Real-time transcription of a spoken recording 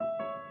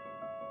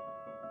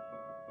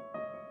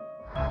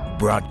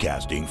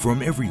Broadcasting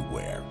from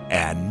everywhere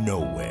and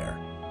nowhere,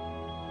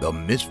 the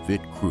Misfit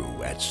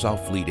crew at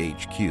Southfleet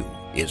HQ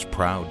is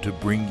proud to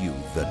bring you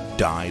the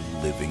Die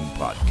Living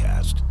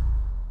Podcast.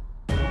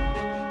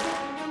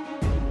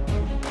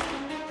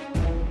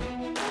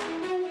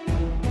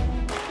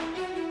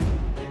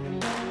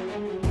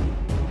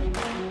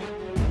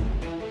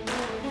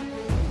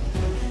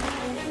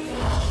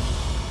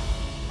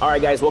 All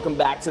right, guys, welcome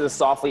back to the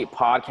Southfleet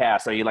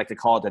Podcast, or you like to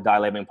call it the Die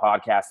Living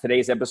Podcast.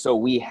 Today's episode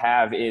we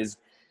have is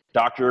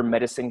Dr.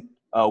 Medicine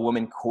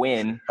Woman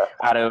Quinn,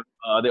 out of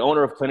the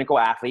owner of Clinical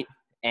Athlete,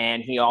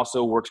 and he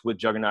also works with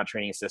Juggernaut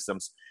Training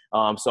Systems. So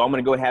I'm going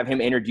to go and have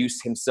him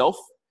introduce himself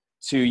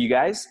to you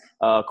guys.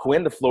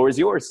 Quinn, the floor is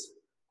yours.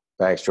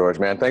 Thanks, George,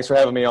 man. Thanks for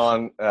having me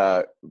on.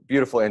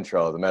 Beautiful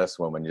intro, the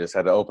Medicine Woman. You just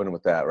had to open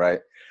with that, right?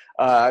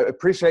 I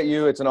appreciate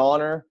you. It's an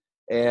honor.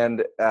 And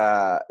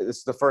this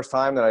is the first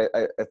time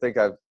that I think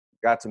I've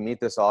got to meet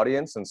this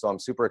audience, and so I'm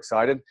super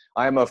excited.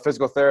 I am a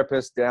physical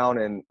therapist down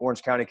in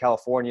Orange County,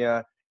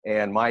 California,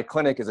 and my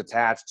clinic is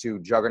attached to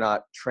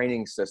Juggernaut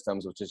Training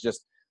Systems, which is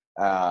just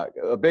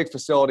a big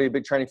facility,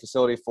 big training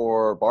facility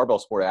for barbell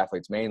sport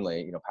athletes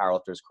mainly, you know,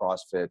 powerlifters,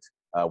 CrossFit,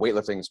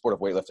 weightlifting, sport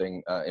of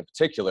weightlifting in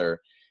particular,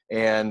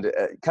 and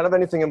kind of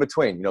anything in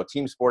between. You know,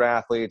 team sport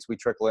athletes, we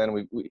trickle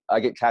in.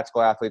 I get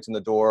tactical athletes in the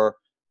door.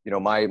 You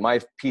know, my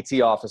PT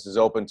office is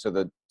open to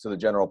the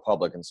general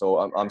public, and so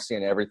I'm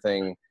seeing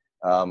everything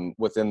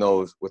within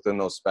those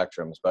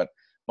spectrums. But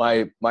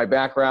my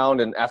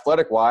background and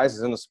athletic wise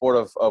is in the sport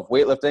of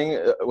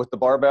weightlifting with the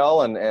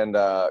barbell and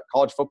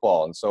college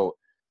football, and so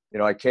you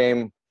know I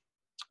came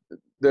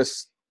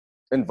this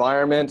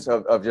environment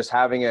of just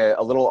having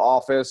a little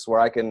office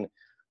where I can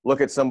look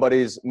at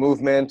somebody's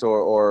movement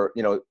or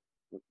you know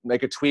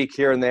make a tweak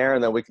here and there,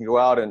 and then we can go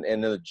out and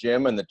in the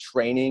gym, and the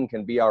training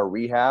can be our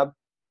rehab.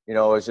 You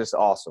know, it's just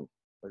awesome.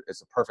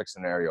 It's a perfect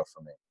scenario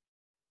for me.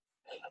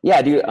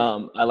 Yeah, dude.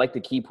 I like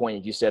the key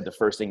point you said. The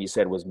first thing you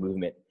said was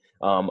movement.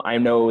 I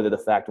know that the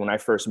fact when I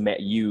first met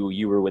you,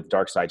 you were with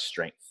Darkside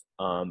Strength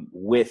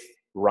with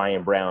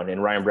Ryan Brown,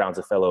 and Ryan Brown's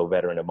a fellow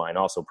veteran of mine,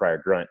 also prior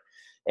grunt.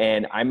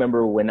 And I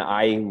remember when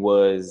I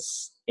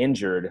was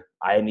injured,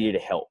 I needed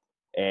help,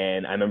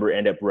 and I remember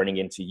ended up running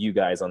into you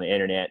guys on the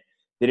internet.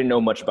 Didn't know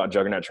much about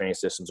Juggernaut Training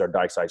Systems or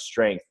Darkside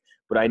Strength.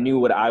 But I knew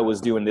what I was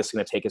doing. This is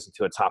going to take us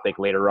into a topic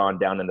later on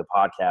down in the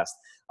podcast.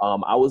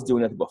 I was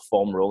doing nothing but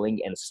foam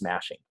rolling and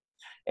smashing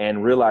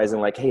and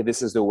realizing like, hey,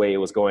 this is the way it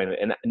was going.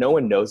 And no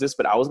one knows this,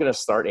 but I was going to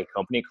start a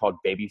company called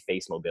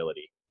Babyface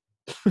Mobility.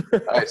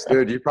 Nice,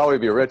 dude. You'd probably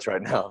be rich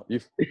right now.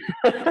 You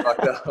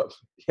fucked up.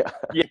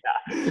 Yeah.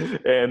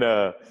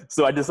 And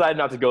so I decided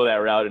not to go that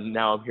route. And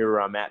now I'm here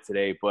where I'm at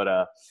today.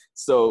 But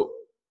so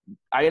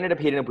I ended up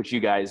hitting up with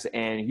you guys,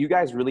 and you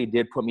guys really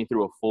did put me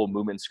through a full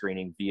movement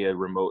screening via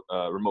remote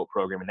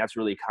program. And that's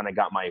really kind of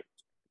got my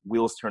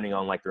wheels turning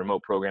on like the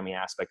remote programming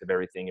aspect of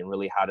everything and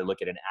really how to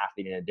look at an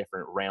athlete in a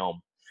different realm.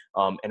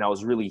 And I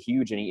was really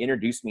huge. And he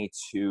introduced me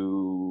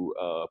to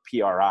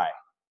PRI,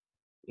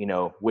 you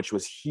know, which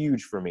was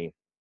huge for me.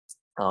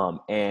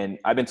 And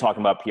I've been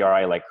talking about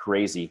PRI like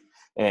crazy.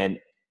 And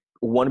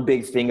one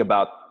big thing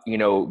about, you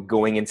know,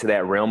 going into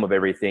that realm of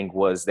everything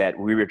was that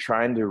we were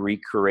trying to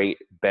recreate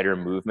better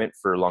movement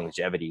for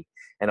longevity.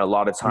 And a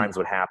lot of times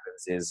what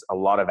happens is a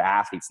lot of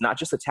athletes, not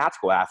just a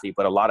tactical athlete,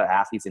 but a lot of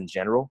athletes in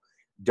general,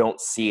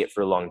 don't see it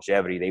for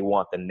longevity. They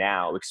want the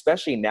now,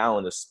 especially now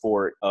in the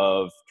sport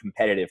of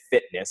competitive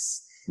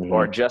fitness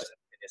or just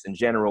fitness in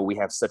general. We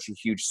have such a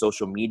huge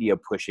social media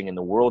pushing in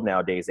the world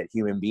nowadays that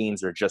human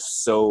beings are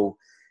just so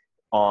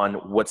on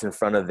what's in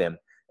front of them.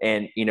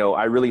 And, you know,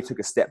 I really took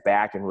a step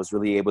back and was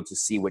really able to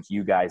see what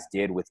you guys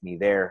did with me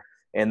there.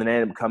 And then I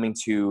ended up coming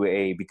to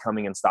a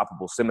Becoming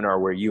Unstoppable seminar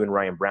where you and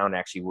Ryan Brown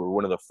actually were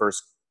one of the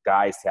first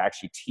guys to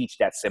actually teach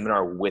that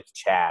seminar with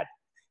Chad.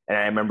 And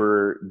I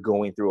remember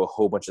going through a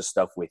whole bunch of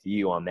stuff with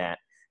you on that.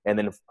 And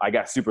then I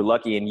got super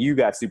lucky, and you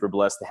got super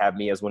blessed to have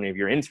me as one of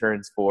your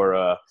interns for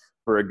a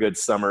good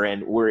summer.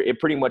 And it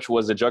pretty much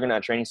was a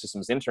Juggernaut Training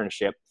Systems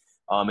internship.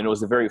 And it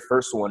was the very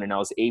first one. And I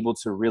was able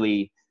to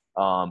really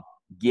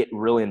get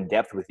real in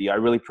depth with you. I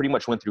really pretty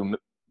much went through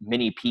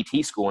mini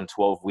PT school in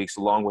 12 weeks,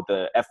 along with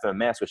the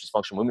FMS, which is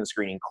functional movement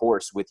screening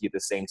course, with you at the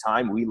same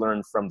time. We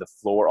learned from the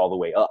floor all the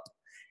way up.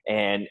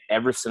 And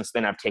ever since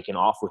then, I've taken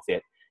off with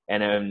it.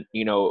 And,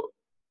 you know,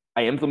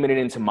 I implemented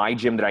it into my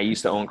gym that I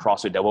used to own,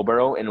 CrossFit Double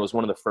Barrel. And it was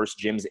one of the first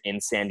gyms in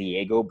San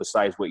Diego,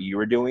 besides what you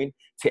were doing,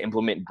 to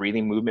implement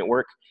breathing movement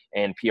work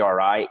and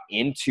PRI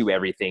into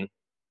everything,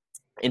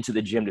 into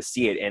the gym to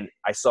see it. And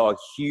I saw a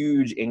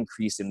huge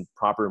increase in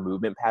proper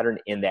movement pattern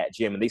in that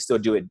gym. And they still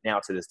do it now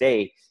to this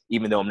day,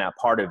 even though I'm not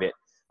part of it.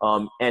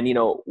 And, you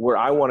know, where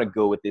I want to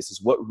go with this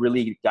is what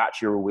really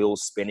got your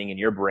wheels spinning in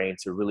your brain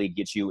to really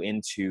get you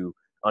into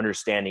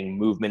understanding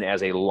movement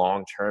as a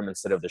long-term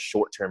instead of the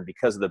short-term,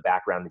 because of the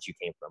background that you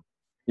came from.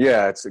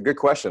 Yeah, it's a good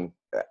question.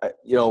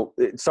 You know,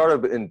 it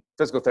started in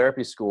physical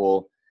therapy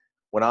school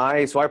when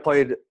I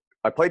played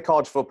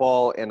college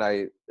football, and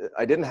I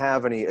didn't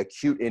have any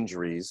acute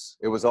injuries.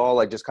 It was all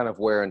like just kind of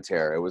wear and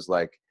tear. It was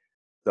like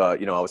I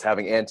was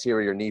having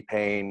anterior knee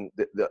pain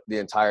the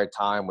entire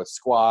time with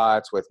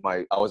squats,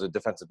 I was a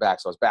defensive back,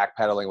 so I was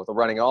backpedaling with the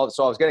running,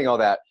 so I was getting all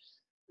that.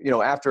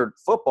 After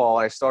football,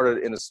 I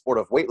started in the sport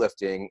of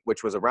weightlifting,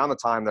 which was around the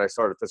time that I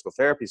started physical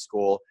therapy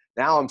school.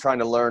 Now I'm trying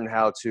to learn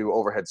how to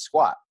overhead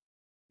squat,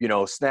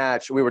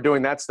 snatch. We were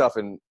doing that stuff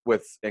in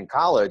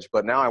college,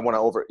 but now I want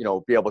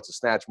to be able to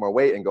snatch more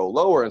weight and go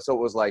lower. And so it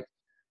was like,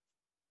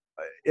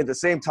 at the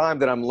same time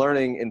that I'm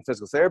learning in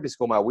physical therapy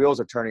school, my wheels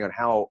are turning on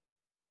how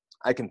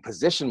I can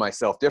position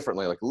myself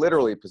differently, like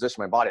literally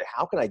position my body.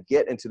 How can I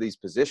get into these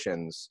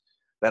positions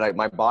that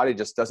my body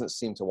just doesn't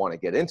seem to want to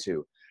get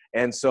into?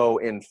 And so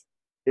in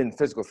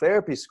physical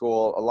therapy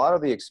school, a lot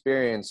of the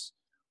experience,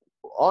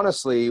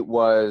 honestly,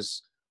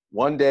 was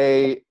one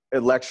day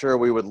at lecture,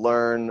 we would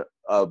learn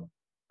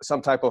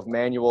some type of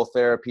manual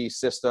therapy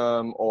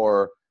system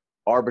or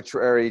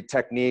arbitrary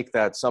technique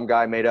that some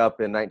guy made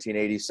up in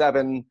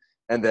 1987.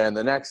 And then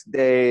the next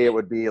day it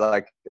would be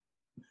like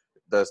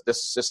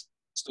this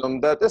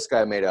system that this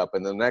guy made up.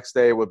 And the next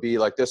day would be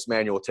like, this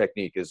manual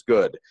technique is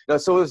good.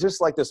 So it was just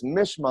like this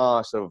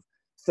mishmash of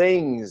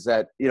things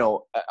that,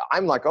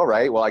 I'm like, all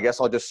right, well, I guess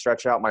I'll just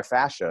stretch out my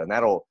fascia and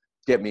that'll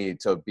get me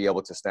to be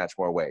able to snatch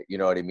more weight. You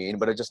know what I mean?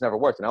 But it just never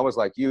worked. And I was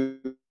like, you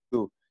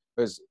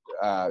was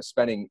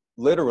spending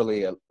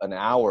literally an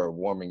hour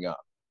warming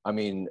up. I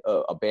mean,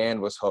 a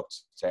band was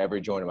hooked to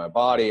every joint of my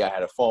body. I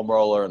had a foam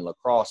roller and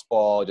lacrosse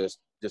ball, just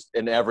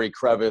in every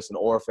crevice and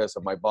orifice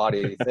of my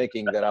body,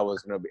 thinking that I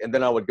was going to be, and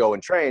then I would go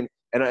and train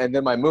and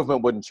then my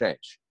movement wouldn't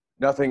change.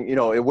 Nothing,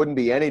 it wouldn't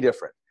be any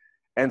different.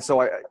 And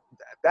so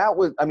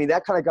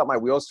that kind of got my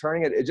wheels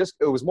turning.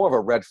 It was more of a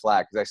red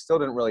flag because I still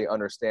didn't really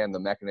understand the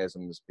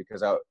mechanisms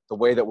because the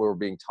way that we were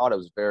being taught, it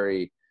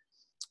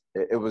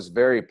was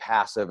very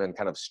passive and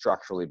kind of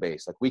structurally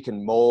based. Like we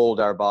can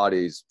mold our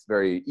bodies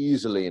very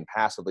easily and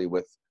passively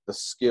with the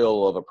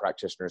skill of a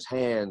practitioner's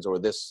hands or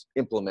this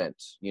implement,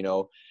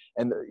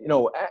 and,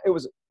 it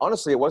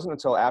wasn't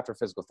until after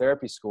physical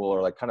therapy school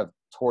or like kind of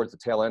towards the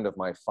tail end of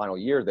my final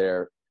year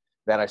there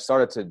that I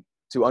started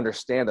to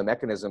understand the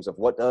mechanisms of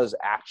what does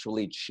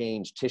actually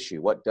change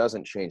tissue, what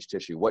doesn't change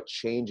tissue, what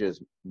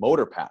changes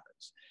motor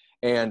patterns.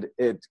 And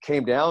it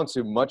came down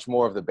to much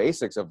more of the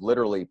basics of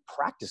literally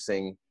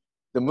practicing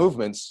the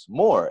movements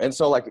more. And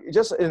so like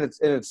just in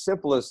its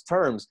simplest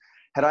terms,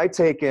 had I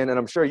taken, and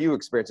I'm sure you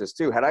experience this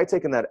too, had I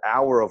taken that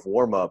hour of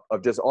warm up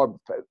of just,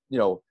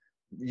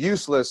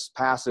 useless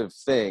passive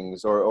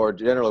things or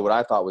generally what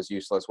I thought was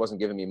useless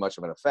wasn't giving me much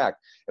of an effect.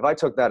 If I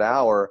took that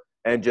hour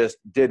and just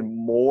did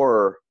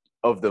more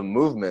of the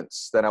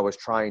movements that I was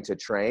trying to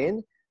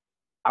train,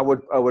 I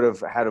would have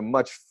had a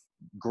much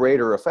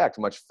greater effect,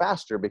 much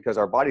faster, because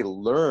our body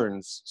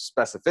learns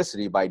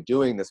specificity by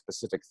doing the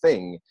specific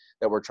thing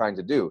that we're trying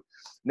to do.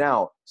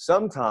 Now,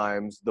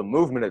 sometimes the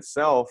movement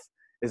itself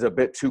is a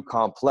bit too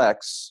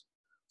complex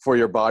for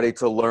your body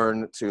to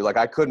learn to, like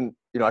I couldn't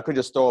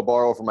just throw a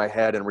bar over my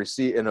head and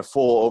receive in a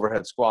full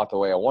overhead squat the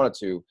way I wanted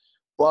to,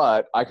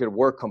 but I could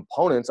work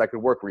components, I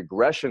could work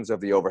regressions of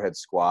the overhead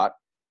squat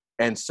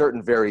and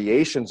certain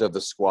variations of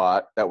the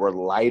squat that were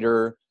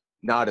lighter,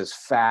 not as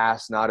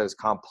fast, not as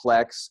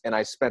complex. And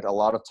I spent a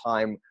lot of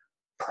time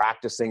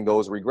practicing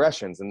those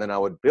regressions and then I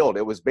would build.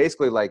 It was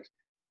basically like,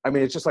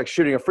 it's just like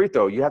shooting a free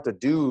throw. You have to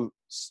do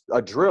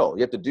a drill.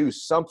 You have to do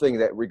something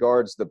that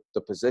regards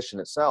the position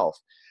itself.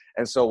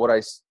 And so what I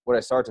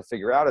started to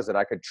figure out is that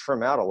I could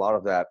trim out a lot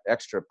of that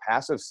extra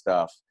passive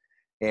stuff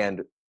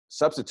and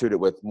substitute it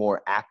with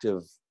more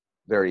active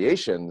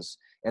variations.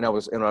 And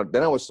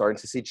then I was starting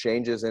to see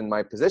changes in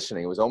my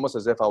positioning. It was almost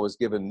as if I was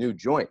given new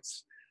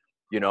joints,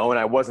 and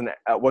I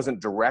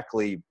wasn't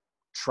directly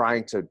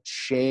trying to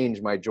change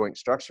my joint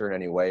structure in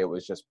any way. It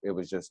was just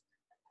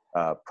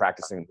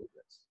practicing movements.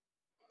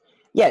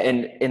 Yeah,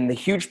 and the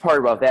huge part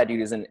about that,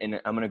 dude, is, and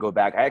I'm going to go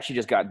back. I actually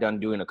just got done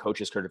doing a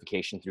coach's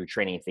certification through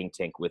Training Think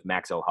Tank with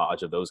Max L.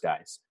 Hodge of those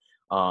guys.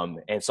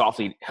 And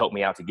Softly helped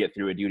me out to get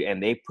through it, dude.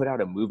 And they put out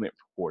a movement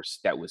course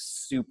that was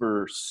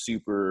super,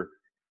 super,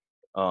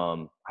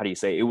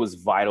 it was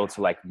vital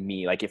to like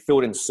me. Like it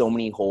filled in so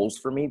many holes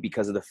for me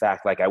because of the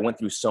fact, like I went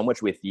through so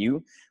much with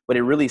you, but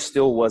it really I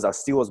still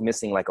was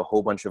missing like a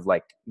whole bunch of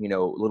like,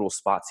 little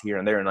spots here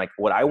and there. And like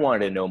what I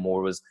wanted to know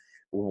more was,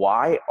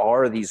 why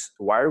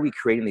are we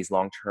creating these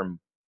long-term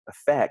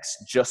effects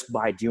just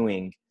by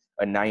doing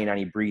a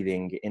 90-90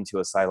 breathing into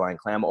a sideline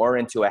clam or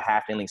into a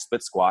half kneeling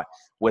split squat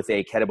with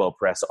a kettlebell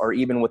press, or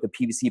even with a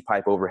PVC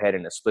pipe overhead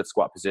in a split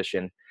squat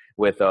position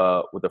with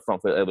a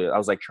front foot. I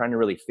was like trying to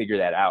really figure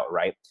that out.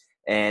 Right.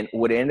 And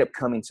what I ended up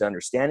coming to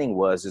understanding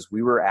is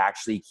we were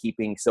actually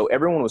so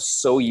everyone was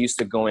so used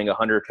to going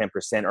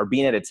 110% or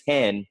being at a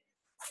 10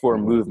 for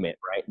movement,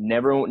 right?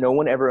 No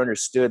one ever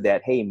understood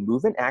that, hey,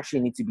 movement actually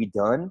needs to be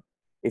done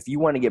if you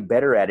want to get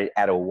better at it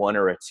at a 1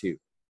 or a 2.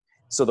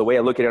 So the way I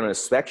look at it on a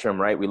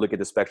spectrum, right, we look at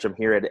the spectrum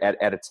here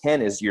at a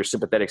 10 is your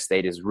sympathetic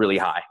state is really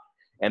high.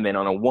 And then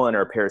on a 1,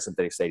 our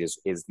parasympathetic state is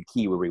the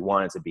key where we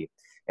want it to be.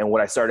 And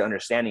what I started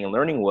understanding and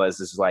learning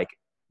is like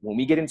when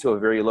we get into a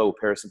very low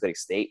parasympathetic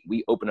state,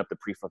 we open up the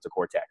prefrontal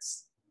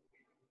cortex.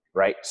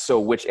 right? So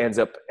which ends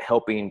up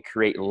helping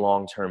create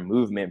long-term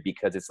movement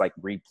because it's like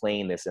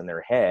replaying this in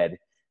their head,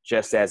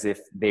 just as if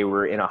they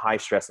were in a high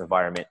stress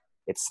environment.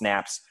 It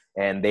snaps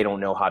and they don't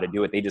know how to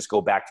do it. They just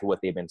go back to what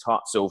they've been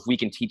taught. So if we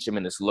can teach them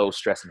in this low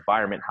stress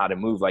environment how to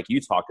move, like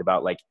you talked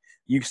about, like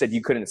you said,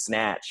 you couldn't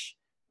snatch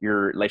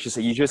your, let's just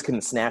say you just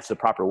couldn't snatch the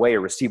proper way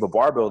or receive a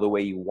barbell the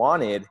way you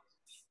wanted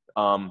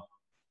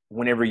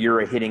whenever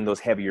you're hitting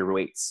those heavier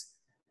weights.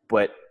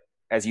 But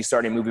as you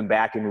started moving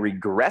back and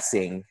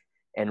regressing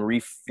and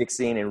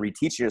refixing and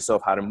reteaching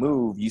yourself how to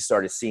move, you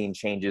started seeing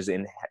changes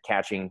in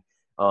catching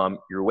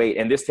your weight.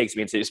 And this takes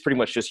me into, it's pretty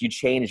much just you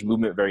change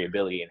movement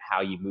variability and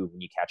how you move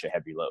when you catch a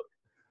heavy load.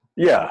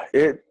 Yeah.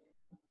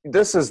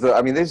 These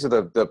are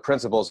the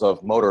principles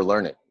of motor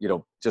learning,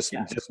 just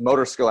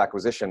motor skill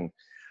acquisition.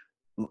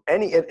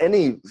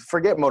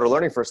 Forget motor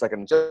learning for a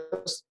second,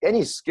 just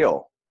any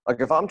skill. Like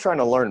if I'm trying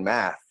to learn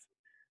math,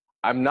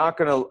 I'm not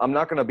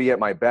gonna be at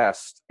my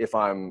best if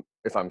I'm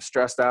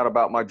stressed out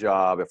about my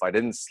job, if I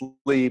didn't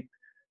sleep,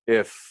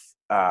 if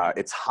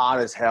it's hot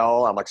as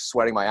hell, I'm like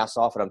sweating my ass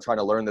off and I'm trying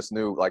to learn this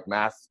new like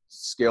math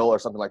skill or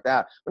something like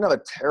that. I'm gonna have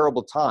a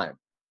terrible time,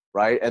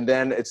 right? And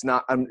then it's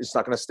not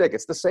gonna stick.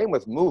 It's the same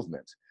with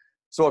movement.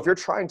 So if you're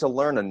trying to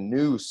learn a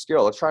new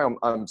skill,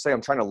 I'm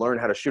trying to learn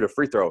how to shoot a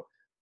free throw.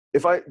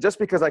 Just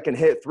because I can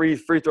hit 3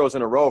 free throws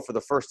in a row for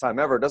the first time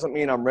ever doesn't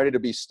mean I'm ready to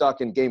be stuck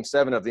in Game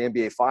 7 of the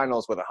NBA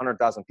Finals with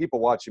 100,000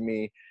 people watching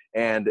me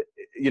and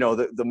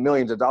the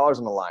millions of dollars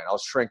on the line. I'll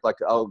shrink,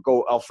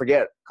 I'll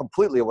forget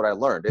completely what I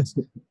learned. It's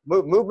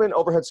movement,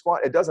 overhead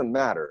squat. It doesn't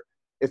matter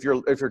if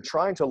you're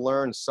trying to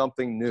learn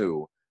something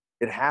new.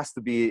 It has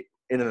to be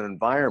in an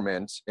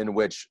environment in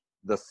which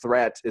the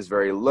threat is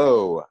very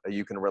low.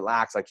 You can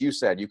relax, like you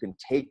said. You can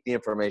take the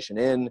information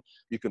in.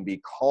 You can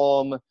be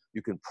calm.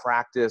 You can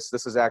practice.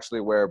 This is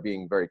actually where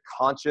being very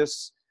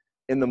conscious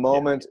in the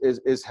moment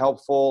is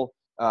helpful.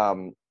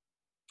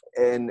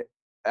 And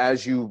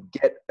as you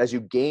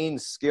gain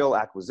skill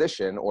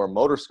acquisition or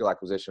motor skill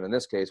acquisition, in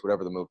this case,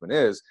 whatever the movement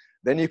is,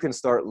 then you can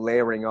start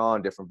layering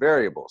on different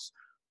variables.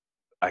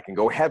 I can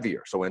go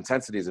heavier, so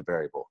intensity is a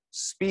variable.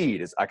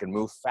 Speed is I can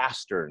move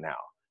faster now.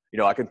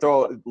 I can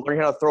learn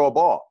how to throw a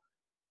ball.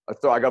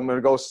 I'm going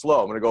to go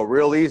slow. I'm going to go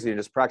real easy and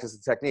just practice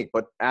the technique.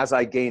 But as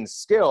I gain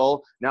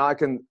skill, now I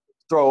can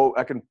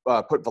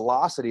put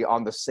velocity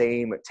on the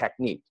same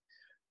technique.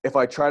 If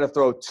I try to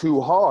throw too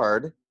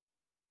hard,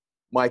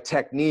 my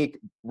technique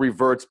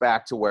reverts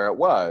back to where it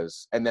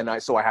was. And then I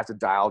have to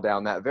dial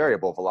down that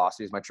variable.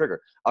 Velocity is my trigger.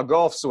 A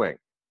golf swing,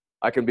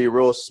 I can be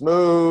real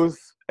smooth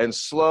and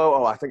slow.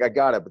 Oh, I think I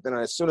got it. But then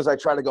as soon as I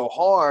try to go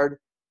hard,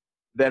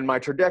 then my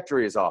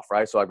trajectory is off,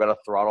 right? So I've got to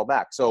throttle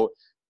back. So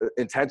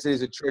intensity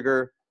is a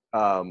trigger.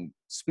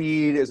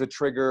 Speed is a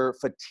trigger.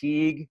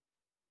 Fatigue.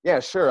 Yeah,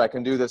 sure, I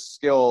can do this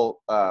skill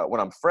when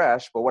I'm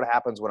fresh, but what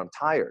happens when I'm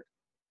tired?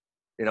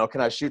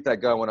 Can I shoot that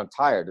gun when I'm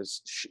tired?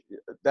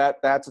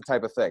 That's the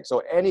type of thing.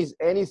 So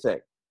anything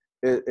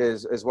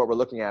is what we're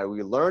looking at.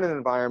 We learn in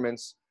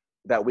environments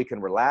that we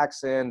can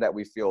relax in, that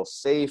we feel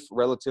safe,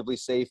 relatively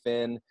safe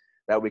in,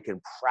 that we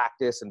can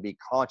practice and be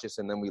conscious,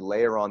 and then we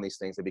layer on these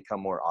things that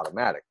become more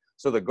automatic.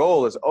 So the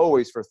goal is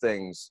always for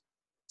things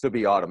to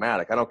be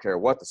automatic. I don't care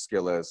what the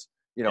skill is.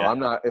 I'm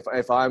not,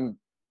 if I'm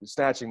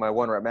snatching my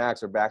 1 rep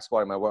max or back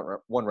squatting my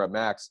 1 rep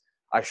max,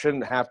 I'm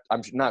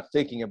not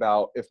thinking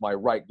about if my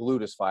right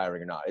glute is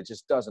firing or not. It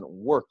just doesn't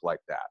work like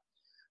that.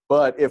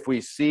 But if we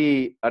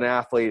see an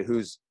athlete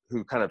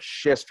who kind of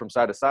shifts from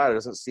side to side,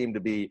 doesn't seem to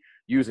be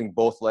using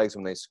both legs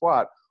when they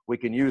squat, we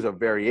can use a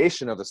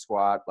variation of the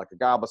squat, like a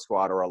goblet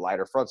squat or a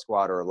lighter front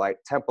squat or a light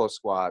tempo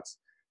squats,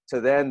 to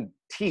then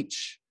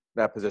teach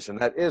that position.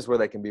 That is where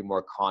they can be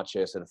more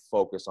conscious and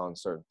focus on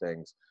certain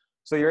things.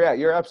 So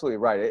you're absolutely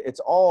right.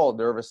 It's all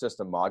nervous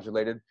system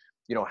modulated.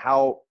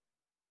 How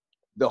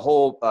the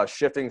whole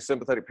shifting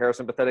sympathetic,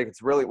 parasympathetic,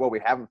 it's really what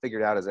we haven't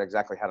figured out is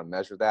exactly how to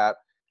measure that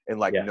and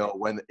know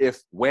when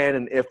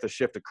and if the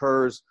shift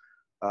occurs,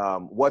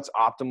 what's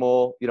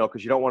optimal,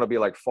 because you don't want to be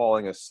like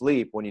falling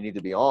asleep when you need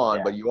to be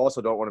on, but you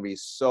also don't want to be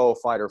so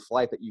fight or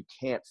flight that you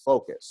can't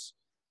focus.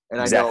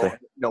 And exactly. I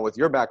know, with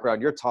your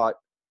background, you're taught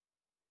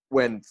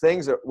when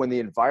the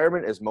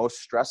environment is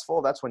most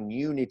stressful, that's when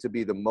you need to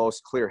be the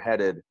most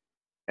clear-headed.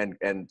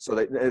 And so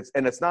that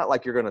it's not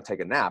like you're going to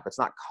take a nap. It's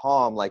not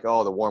calm, like,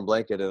 oh, the warm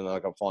blanket and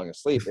like I'm falling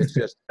asleep. It's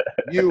just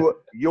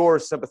your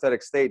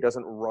sympathetic state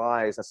doesn't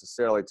rise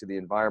necessarily to the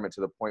environment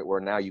to the point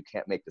where now you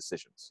can't make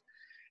decisions.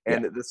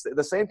 And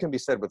the same can be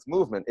said with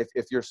movement.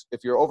 If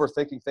you're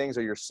overthinking things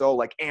or you're so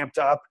like amped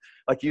up,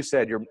 like you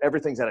said,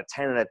 everything's at a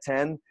 10 out of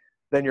 10,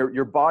 then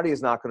your body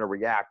is not going to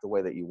react the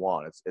way that you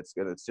want. It's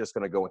just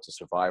going to go into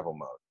survival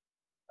mode.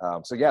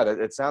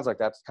 It sounds like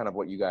that's kind of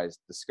what you guys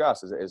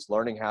discuss is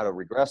learning how to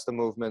regress the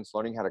movements,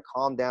 learning how to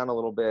calm down a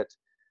little bit,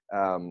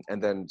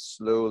 and then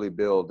slowly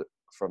build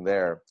from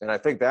there. And I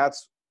think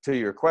that's, to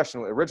your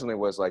question originally,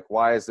 was like,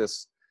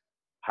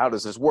 how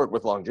does this work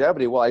with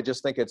longevity? Well, I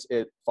just think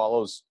it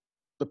follows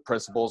the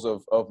principles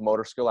of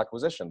motor skill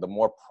acquisition. The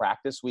more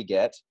practice we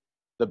get,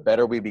 the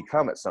better we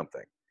become at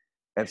something.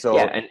 And so,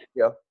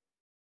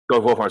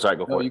 Go for it. Sorry,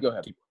 go for it. You go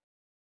ahead.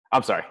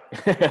 I'm sorry.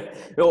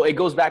 No, it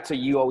goes back to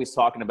you always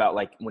talking about,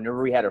 like,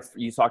 whenever we had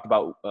you talked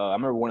about, I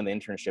remember one of the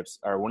internships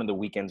or one of the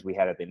weekends we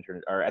had at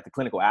at the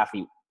clinical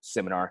athlete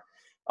seminar.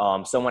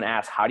 Someone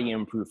asked, how do you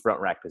improve front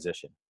rack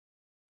position?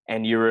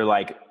 And you were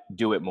like,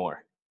 do it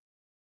more.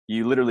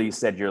 You literally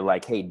said, you're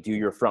like, hey, do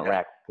your front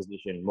rack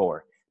position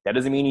more. That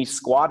doesn't mean you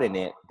squat in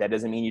it. That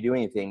doesn't mean you do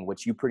anything.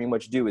 What you pretty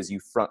much do is you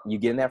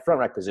get in that front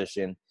rack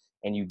position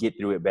and you get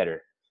through it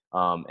better.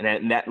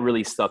 And that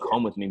really stuck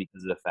home with me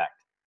because of the fact.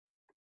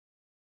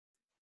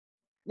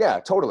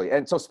 Yeah, totally.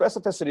 And so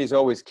specificity is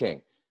always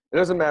king. It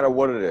doesn't matter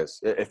what it is.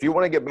 If you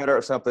want to get better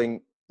at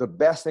something, the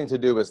best thing to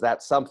do is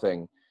that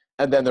something.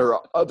 And then there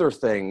are other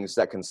things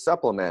that can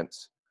supplement.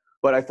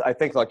 But I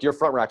think like your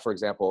front rack, for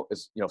example,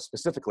 is,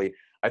 specifically,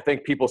 I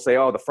think people say,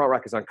 oh, the front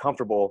rack is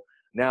uncomfortable.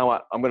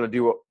 Now I'm going to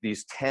do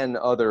these 10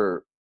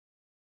 other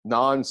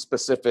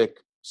non-specific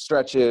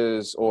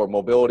stretches or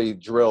mobility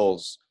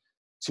drills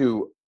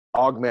to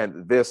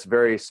augment this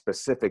very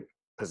specific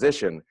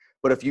position.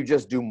 But if you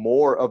just do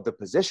more of the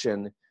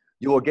position,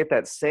 you will get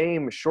that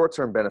same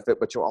short-term benefit,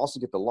 but you'll also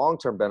get the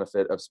long-term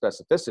benefit of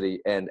specificity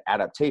and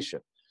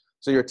adaptation.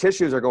 So your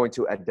tissues are going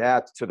to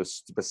adapt to the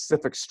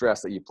specific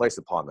stress that you place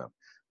upon them.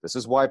 This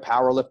is why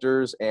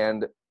powerlifters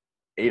and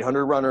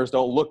 800 runners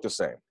don't look the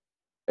same.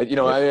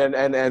 And,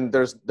 and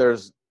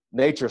there's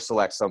nature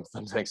selects some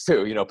things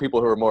too.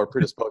 People who are more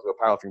predisposed to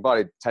a powerlifting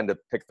body tend to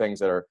pick things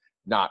that are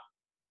not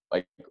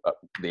like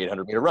the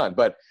 800-meter run.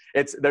 But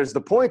there's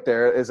the point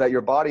there is that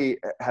your body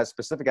has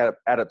specific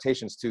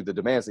adaptations to the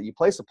demands that you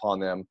place upon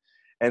them.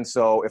 And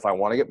so if I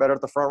want to get better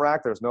at the front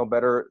rack, there's no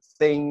better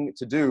thing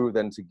to do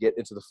than to get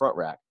into the front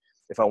rack.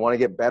 If I want to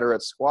get better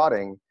at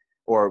squatting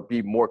or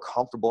be more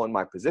comfortable in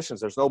my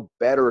positions, there's no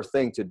better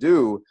thing to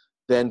do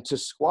than to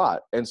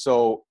squat. And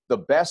so the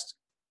best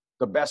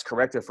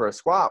corrective for a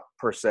squat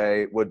per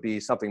se would be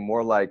something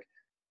more like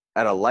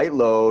at a light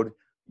load,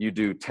 you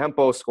do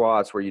tempo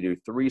squats where you do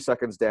 3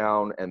 seconds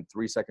down and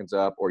 3 seconds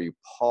up, or you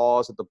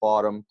pause at the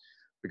bottom,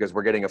 because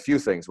we're getting a few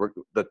things.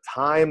 The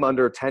time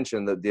under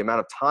tension, the amount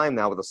of time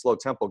now with a slow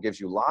tempo gives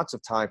you lots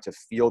of time to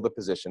feel the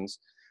positions,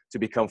 to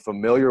become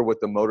familiar with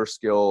the motor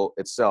skill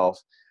itself.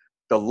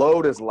 The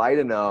load is light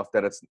enough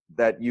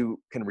that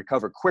you can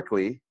recover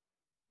quickly,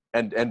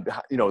 and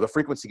the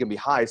frequency can be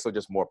high, so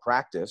just more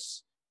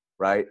practice,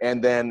 right?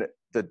 And then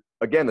the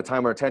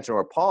time under tension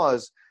or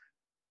pause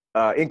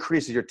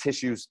increases your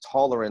tissue's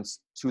tolerance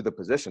to the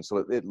position. So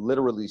it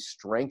literally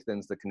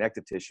strengthens the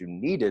connective tissue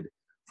needed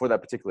for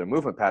that particular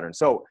movement pattern.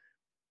 So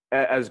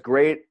as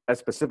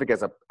specific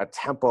as a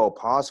tempo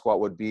pause squat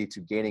would be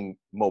to gaining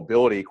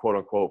mobility, quote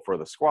unquote, for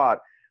the squat,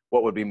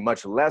 what would be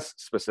much less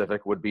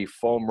specific would be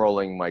foam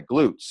rolling my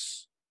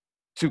glutes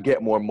to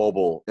get more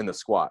mobile in the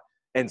squat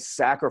and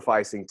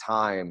sacrificing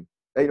time,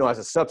 as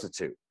a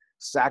substitute,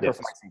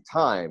 sacrificing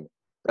time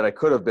that I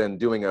could have been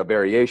doing a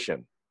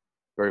variation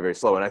very, very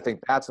slow. And I think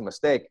that's a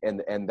mistake.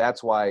 And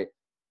that's why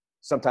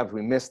sometimes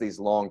we miss these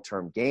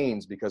long-term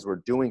gains, because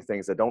we're doing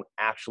things that don't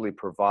actually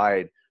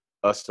provide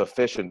a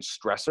sufficient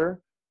stressor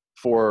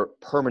for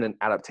permanent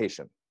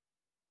adaptation.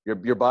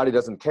 Your body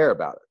doesn't care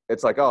about it.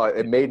 It's like, oh,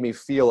 it made me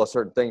feel a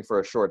certain thing for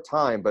a short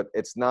time, but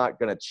it's not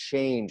going to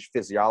change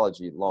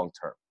physiology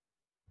long-term.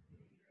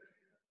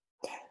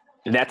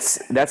 That's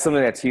something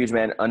that's huge,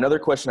 man. Another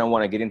question I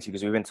want to get into,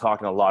 because we've been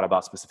talking a lot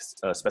about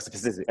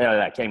specificity.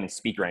 I can't even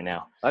speak right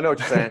now. I know what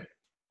you're saying.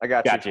 I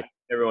got you.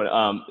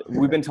 Everyone.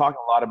 We've been talking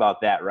a lot about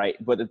that, right?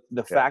 But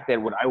the fact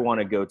that what I want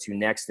to go to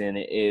next in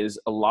is,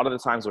 a lot of the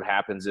times what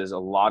happens is a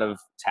lot of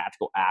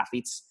tactical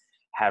athletes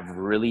have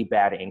really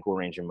bad ankle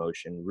range of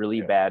motion,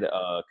 really bad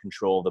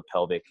control of the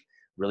pelvic,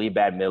 really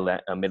bad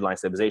midline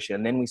stabilization.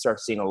 And then we start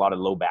seeing a lot of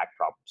low back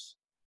problems,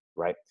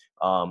 right?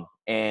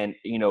 And,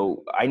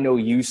 I know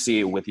you see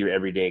it with your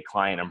everyday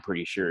client, I'm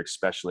pretty sure,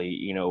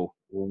 especially,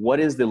 what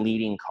is the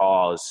leading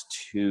cause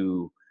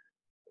to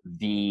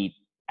the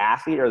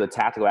athlete or the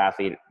tactical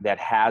athlete that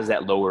has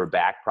that lower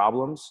back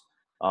problems?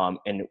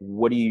 And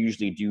what do you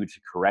usually do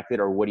to correct it,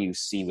 or what do you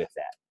see with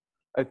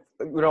that?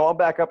 I'll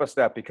back up a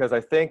step, because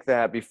I think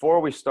that before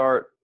we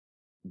start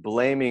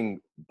blaming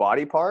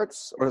body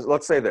parts, or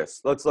let's say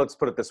this, let's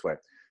put it this way.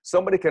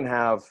 Somebody can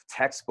have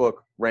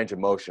textbook range of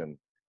motion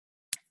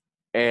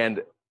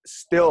and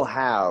still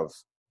have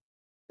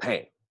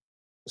pain.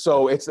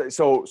 So it's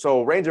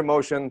so range of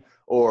motion,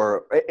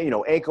 or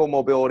ankle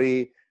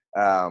mobility,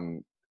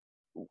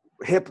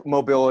 hip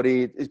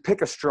mobility,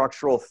 pick a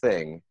structural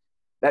thing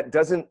that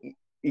doesn't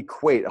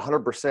equate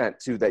 100%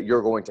 to that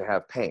you're going to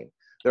have pain.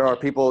 There are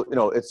people,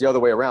 it's the other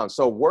way around.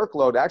 So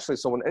workload, actually,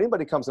 so when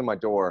anybody comes in my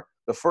door,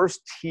 the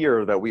first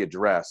tier that we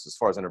address as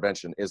far as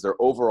intervention is their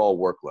overall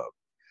workload.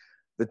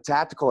 The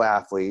tactical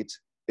athlete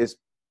is,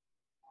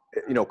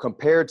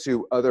 compared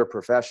to other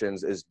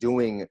professions, is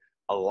doing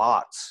a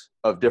lot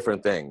of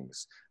different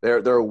things.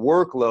 Their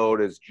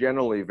workload is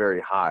generally very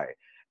high.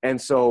 And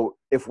so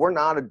if we're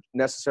not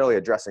necessarily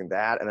addressing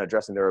that and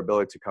addressing their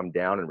ability to come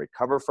down and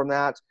recover from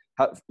that,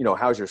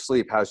 how's your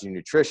sleep, how's your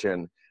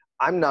nutrition,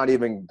 I'm not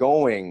even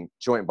going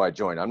joint by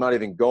joint. I'm not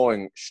even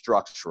going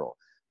structural,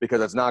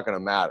 because it's not going to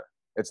matter.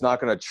 It's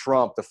not going to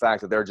trump the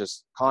fact that they're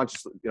just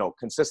consciously,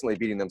 consistently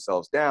beating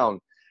themselves down.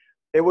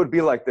 It would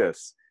be like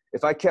this.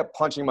 If I kept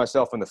punching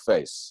myself in the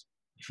face,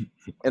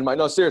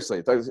 no,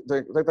 seriously,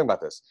 think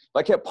about this. If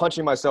I kept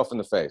punching myself in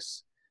the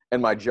face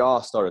and my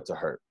jaw started to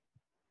hurt,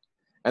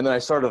 and then I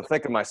started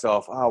thinking to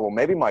myself, oh, well,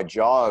 maybe my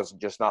jaw is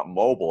just not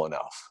mobile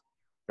enough.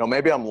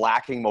 Maybe I'm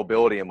lacking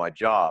mobility in my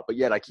jaw, but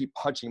yet I keep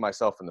punching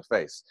myself in the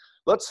face.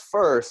 Let's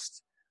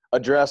first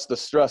address the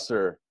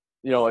stressor,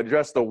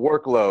 address the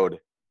workload.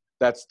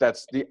 That's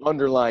the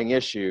underlying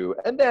issue.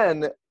 And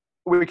then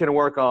we can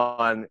work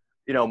on,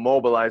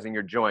 mobilizing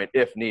your joint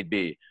if need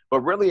be.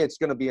 But really, it's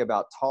going to be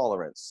about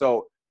tolerance.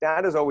 So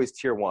that is always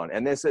tier one.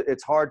 And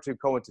it's hard to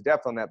go into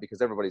depth on that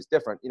because everybody's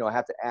different. I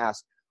have to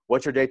ask,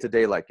 what's your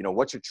day-to-day like?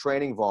 What's your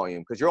training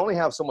volume? Because you only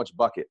have so much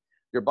bucket.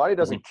 Your body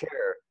doesn't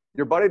care.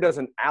 Your body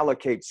doesn't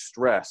allocate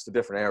stress to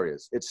different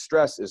areas.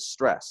 Stress is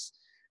stress.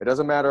 It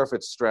doesn't matter if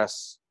it's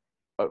stress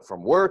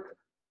from work,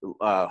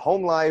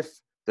 home life,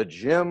 the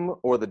gym,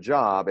 or the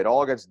job. It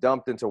all gets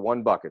dumped into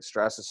one bucket.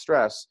 Stress is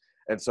stress.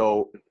 And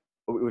so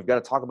we've got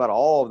to talk about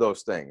all of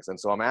those things. And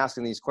so I'm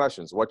asking these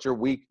questions. What's your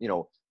week,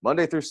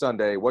 Monday through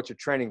Sunday? What's your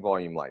training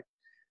volume like?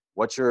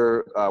 What's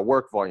your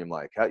work volume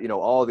like?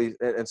 All of these.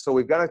 And so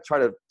we've got to try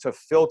to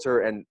filter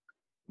and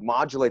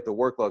modulate the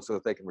workload so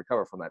that they can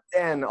recover from that.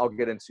 Then I'll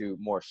get into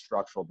more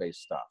structural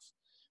based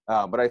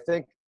stuff. But I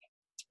think,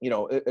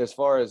 as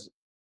far as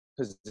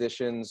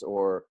positions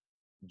or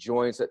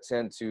joints that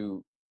tend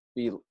to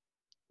be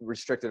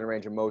restricted in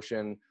range of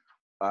motion,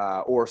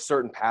 or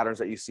certain patterns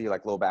that you see,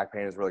 like low back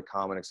pain is really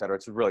common, et cetera.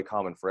 It's really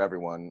common for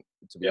everyone,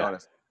 to be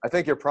honest. I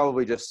think you're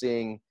probably just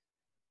seeing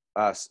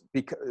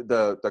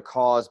the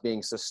cause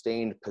being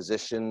sustained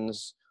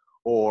positions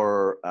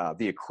or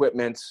the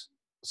equipment.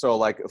 So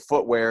like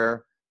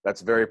footwear,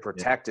 that's very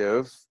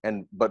protective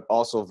but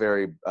also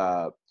very,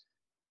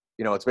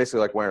 it's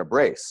basically like wearing a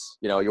brace.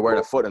 You're wearing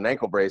a foot and an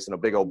ankle brace and a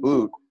big old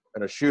boot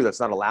and a shoe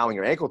that's not allowing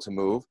your ankle to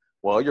move.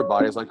 Well, your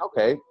body's like,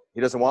 okay,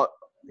 he doesn't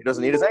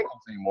need his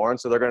ankles anymore. And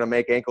so they're going to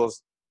make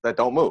ankles that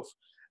don't move.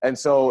 And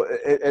so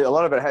a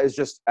lot of it is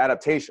just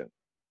adaptation.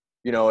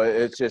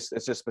 It's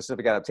just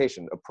specific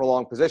adaptation of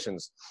prolonged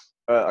positions.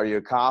 Are you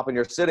a cop and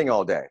you're sitting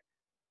all day?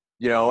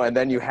 And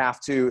then you have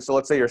to, so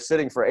let's say you're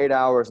sitting for 8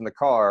 hours in the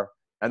car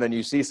and then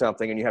you see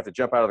something and you have to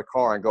jump out of the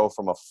car and go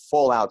from a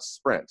full out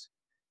sprint.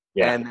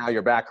 Yeah. And now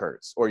your back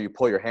hurts or you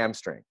pull your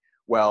hamstring.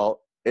 Well,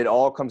 it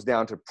all comes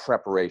down to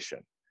preparation.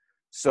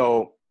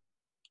 So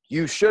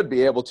you should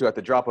be able to, at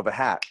the drop of a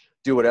hat,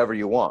 do whatever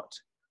you want.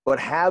 But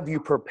have you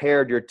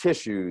prepared your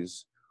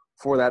tissues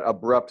for that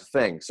abrupt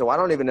thing? So I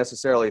don't even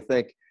necessarily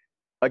think,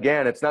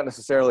 again, it's not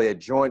necessarily a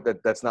joint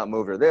that's not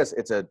moved or this.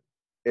 It's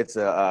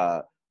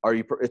a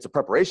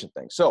preparation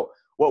thing. So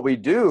what we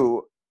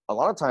do a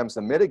lot of times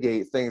to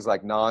mitigate things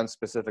like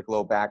non-specific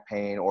low back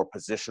pain or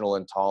positional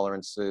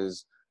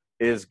intolerances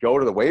is go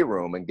to the weight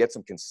room and get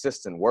some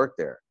consistent work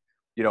there.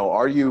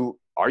 Are you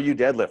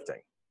deadlifting?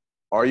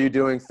 Are you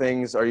doing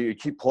things? You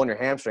keep pulling your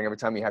hamstring every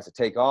time you have to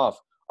take off?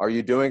 Are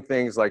you doing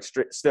things like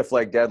stiff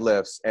leg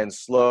deadlifts and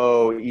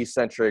slow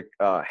eccentric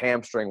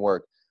hamstring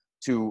work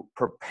to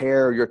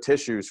prepare your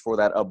tissues for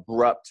that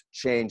abrupt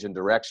change in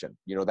direction?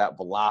 That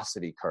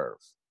velocity curve.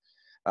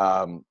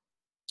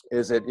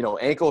 Is it,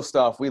 ankle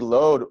stuff? We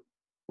load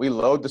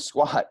the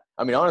squat.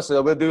 I mean, honestly,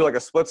 we'll do like a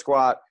split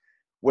squat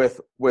with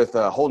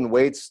holding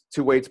weights,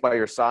 2 weights by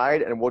your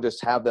side, and we'll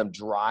just have them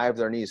drive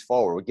their knees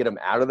forward. We get them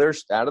out of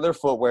their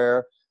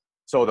footwear.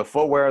 So the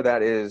footwear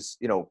that is,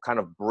 kind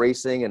of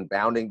bracing and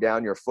bounding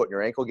down your foot and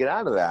your ankle, get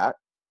out of that.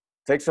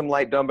 Take some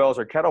light dumbbells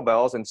or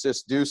kettlebells and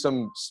just do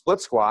some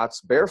split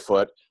squats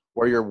barefoot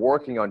where you're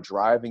working on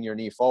driving your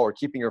knee forward,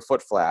 keeping your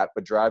foot flat,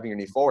 but driving your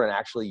knee forward and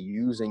actually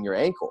using your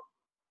ankle.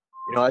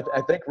 I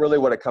think really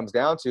what it comes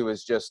down to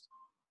is just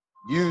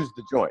use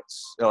the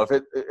joints.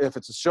 If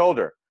it's a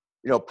shoulder,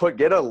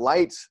 get a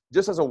light,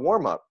 just as a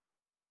warm up,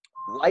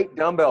 light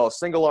dumbbell,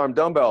 single arm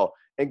dumbbell,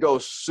 and go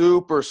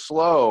super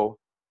slow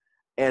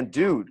and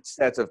do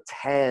sets of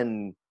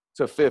 10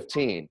 to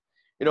 15.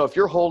 If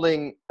you're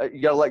holding,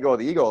 you got to let go of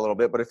the ego a little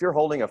bit, but if you're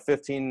holding a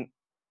 15,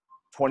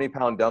 20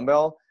 pound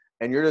dumbbell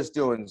and you're just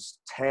doing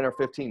 10 or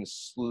 15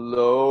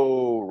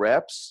 slow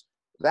reps,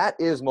 that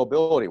is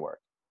mobility work.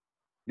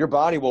 Your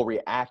body will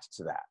react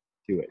to that.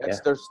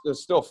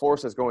 There's still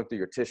forces going through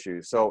your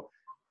tissues. So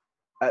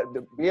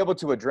to be able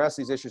to address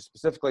these issues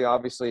specifically,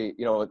 obviously,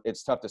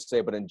 it's tough to say,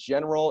 but in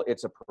general,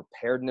 it's a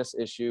preparedness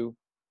issue.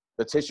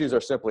 The tissues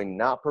are simply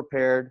not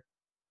prepared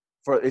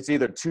for, it's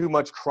either too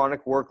much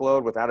chronic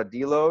workload without a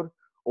deload,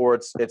 or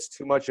it's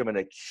too much of an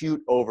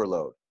acute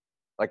overload,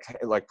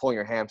 like pulling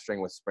your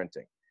hamstring with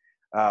sprinting.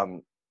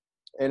 And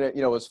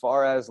as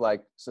far as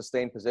like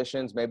sustained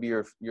positions, maybe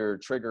your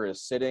trigger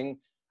is sitting.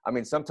 I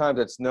mean, sometimes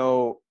it's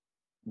no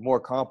more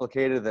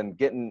complicated than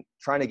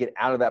trying to get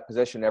out of that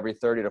position every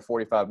 30 to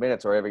 45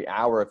 minutes or every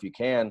hour if you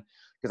can,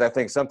 because I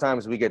think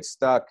sometimes we get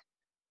stuck.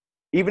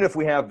 Even if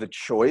we have the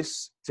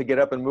choice to get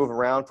up and move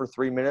around for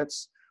 3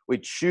 minutes, we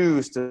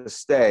choose to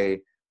stay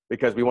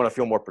because we want to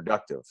feel more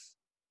productive.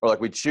 Or like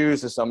we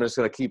choose to, I'm just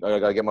going to I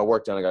got to get my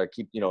work done. I got to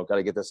keep, got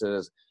to get this.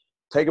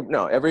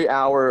 every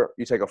hour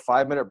you take a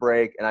 5-minute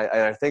break. And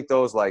I think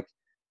those like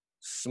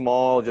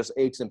small, just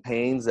aches and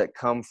pains that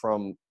come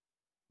from,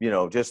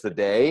 just the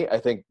day, I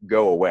think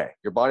go away.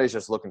 Your body's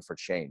just looking for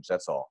change.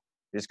 That's all.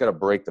 You just got to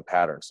break the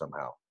pattern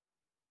somehow.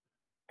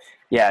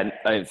 Yeah,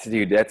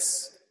 dude,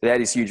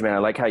 that is huge, man. I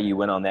like how you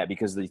went on that,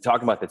 because you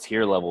talking about the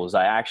tier levels.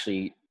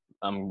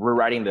 We're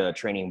writing the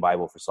training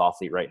Bible for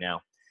Soflete right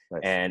now.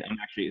 Nice. And I'm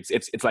actually,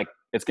 it's like,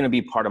 it's going to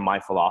be part of my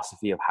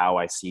philosophy of how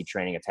I see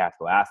training a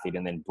tactical athlete.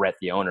 And then Brett,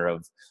 the owner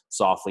of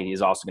Soflete,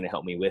 is also going to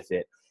help me with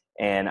it.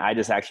 And I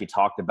just actually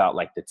talked about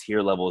like the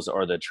tier levels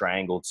or the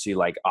triangle to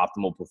like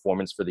optimal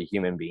performance for the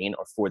human being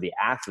or for the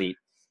athlete.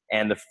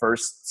 And the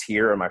first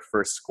tier, or my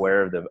first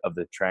square of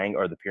the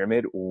triangle or the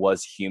pyramid,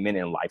 was human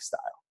and lifestyle.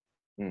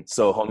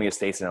 So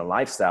homeostasis and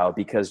lifestyle,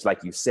 because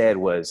like you said,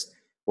 was,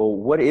 well,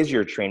 what is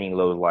your training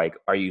load like?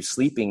 Are you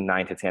sleeping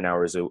 9 to 10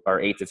 hours or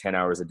 8 to 10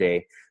 hours a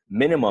day?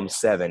 Minimum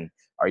 7.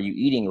 Are you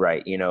eating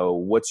right?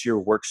 What's your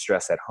work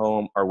stress at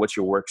home, or what's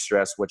your work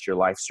stress? What's your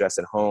life stress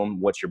at home?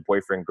 What's your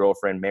boyfriend,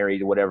 girlfriend,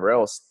 married, whatever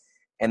else?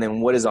 And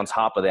then what is on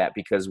top of that?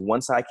 Because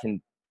once I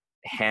can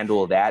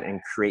handle that and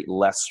create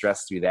less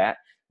stress through that,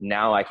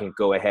 now I can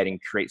go ahead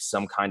and create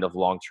some kind of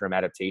long-term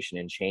adaptation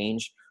and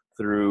change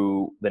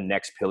through the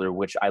next pillar,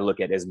 which I look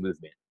at as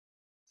movement.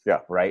 Yeah.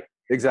 Right.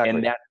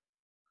 Exactly.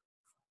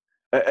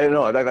 And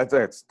no,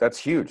 that's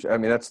huge. I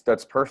mean,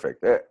 that's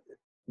perfect.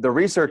 The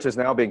research is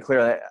now being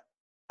clear.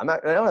 I'm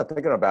not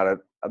thinking about it.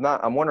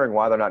 I'm wondering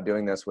why they're not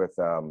doing this with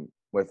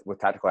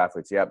tactical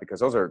athletes yet, because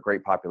those are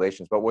great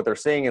populations. But what they're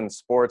seeing in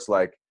sports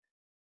like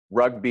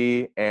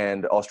rugby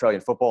and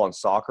Australian football and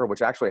soccer,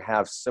 which actually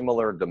have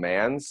similar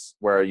demands,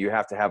 where you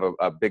have to have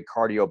a big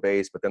cardio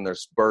base, but then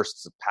there's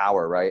bursts of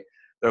power, right?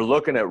 They're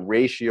looking at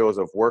ratios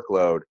of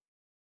workload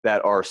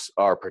that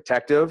are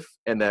protective,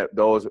 and that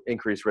those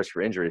increase risk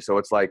for injury. So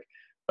it's like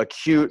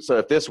acute. So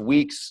if this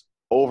week's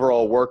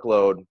overall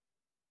workload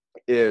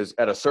is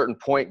at a certain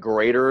point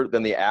greater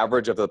than the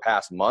average of the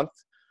past month,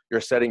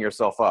 you're setting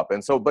yourself up.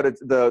 And so, but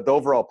the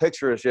overall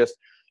picture is just,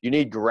 you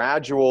need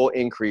gradual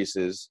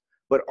increases,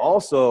 but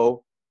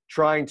also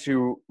trying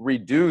to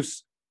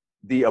reduce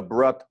the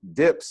abrupt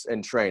dips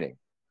in training.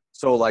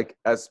 So like,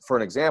 as for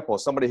an example,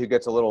 somebody who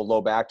gets a little low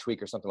back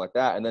tweak or something like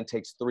that, and then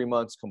takes 3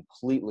 months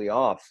completely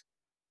off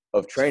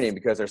of training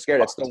because they're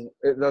scared.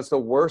 That's the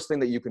worst thing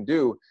that you can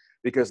do,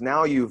 because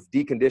now you've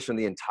deconditioned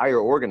the entire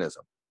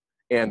organism.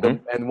 And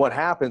and what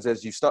happens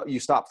is you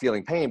stop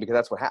feeling pain, because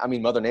that's what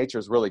Mother Nature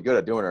is really good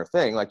at doing her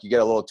thing. Like, you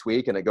get a little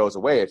tweak and it goes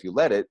away. If you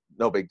let it,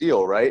 no big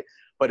deal, right?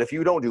 But if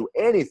you don't do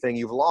anything,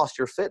 you've lost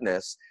your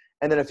fitness.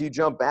 And then if you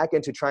jump back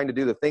into trying to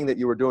do the thing that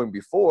you were doing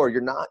before,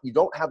 you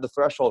don't have the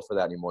threshold for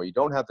that anymore. You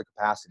don't have the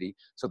capacity.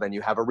 So then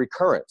you have a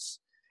recurrence,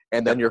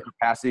 and then your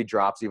capacity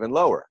drops even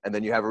lower. And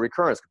then you have a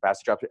recurrence,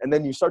 capacity drops. And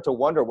then you start to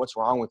wonder, what's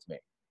wrong with me?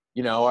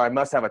 Or I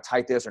must have a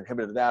tight this or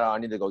inhibited that. I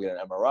need to go get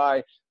an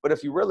MRI. But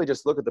if you really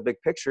just look at the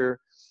big picture,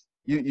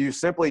 you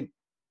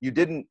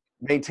didn't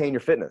maintain your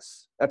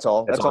fitness. That's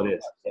all. That's all it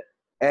is.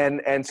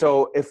 And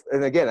so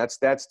again,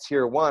 that's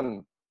tier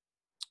 1.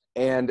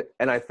 And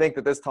I think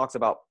that this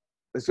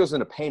goes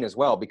into pain as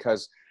well,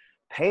 because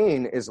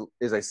pain is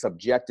a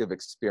subjective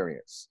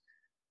experience.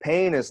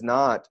 Pain is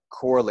not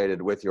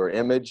correlated with your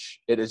image.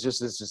 It's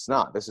just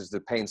not. This is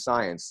the pain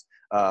science.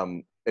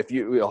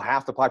 If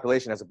half the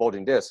population has a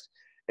bulging disc,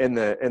 in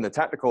the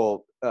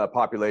technical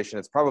population,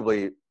 it's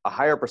probably a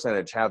higher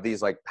percentage have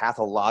these like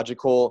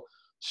pathological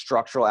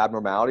structural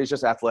abnormalities,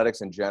 just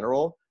athletics in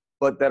general,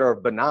 but that are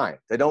benign.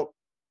 They don't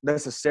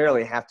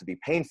necessarily have to be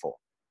painful.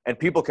 And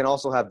people can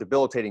also have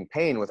debilitating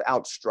pain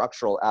without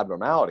structural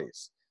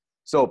abnormalities.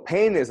 So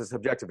pain is a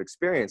subjective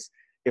experience.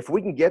 If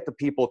we can get the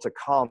people to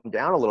calm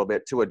down a little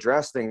bit, to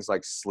address things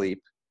like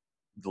sleep,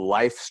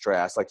 life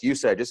stress, like you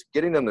said, just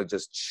getting them to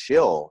just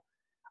chill,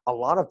 a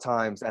lot of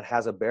times that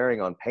has a bearing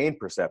on pain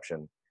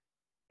perception,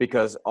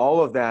 because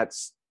all of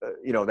that's,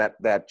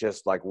 that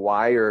just like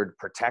wired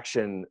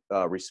protection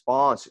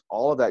response,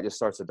 all of that just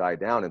starts to die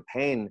down, and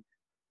pain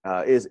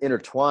is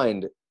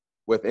intertwined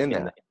within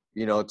that,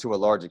 to a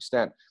large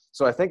extent.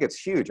 So I think it's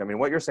huge. I mean,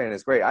 what you're saying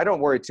is great. I don't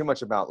worry too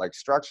much about like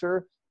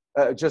structure,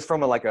 just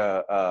from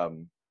a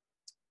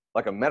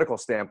medical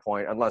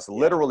standpoint, unless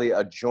literally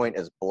a joint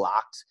is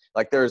blocked.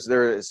 Like there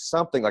is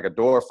something like a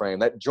door frame,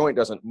 that joint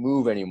doesn't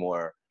move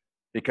anymore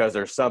because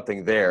there's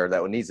something there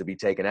that needs to be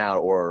taken out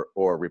or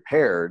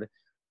repaired,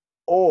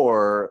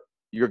 or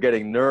you're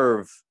getting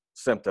nerve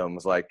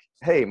symptoms like,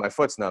 hey, my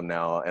foot's numb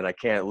now and I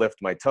can't lift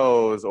my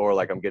toes, or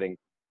like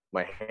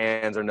my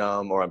hands are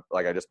numb, or I'm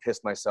like, I just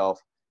pissed myself,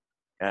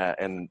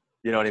 and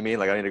you know what I mean?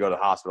 Like, I need to go to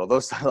the hospital.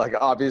 Those like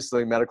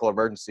obviously medical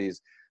emergencies.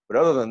 But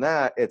other than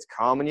that, it's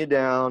calming you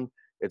down,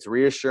 it's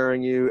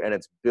reassuring you, and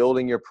it's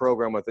building your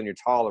program within your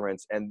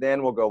tolerance. And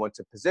then we'll go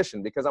into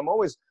position, because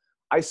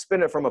I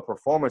spin it from a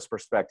performance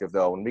perspective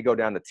though. When we go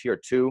down to tier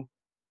 2,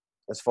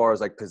 as far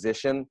as like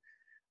position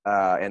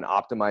and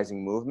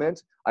optimizing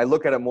movement, I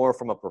look at it more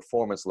from a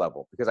performance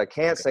level, because I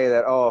can't say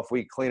that,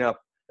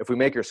 if we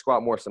make your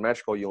squat more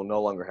symmetrical, you'll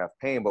no longer have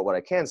pain. But what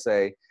I can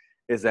say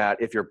is that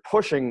if you're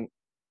pushing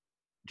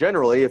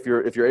generally, if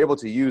you're able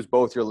to use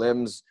both your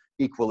limbs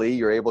equally,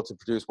 you're able to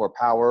produce more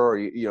power, or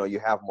you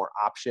have more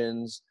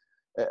options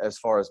as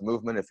far as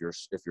movement. If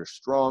you're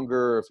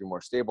stronger, if you're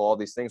more stable, all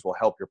these things will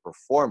help your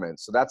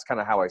performance. So that's kind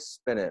of how I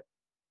spin it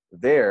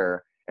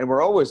there. And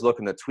we're always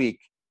looking to tweak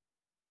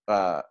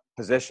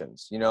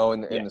positions, in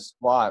the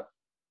squat.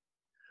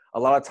 A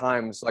lot of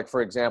times, like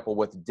for example,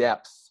 with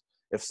depth,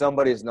 if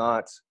somebody is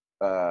not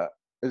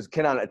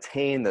cannot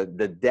attain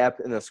the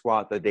depth in the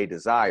squat that they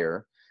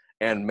desire,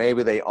 and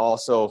maybe they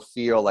also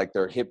feel like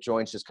their hip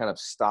joints just kind of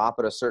stop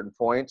at a certain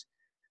point,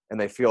 and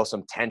they feel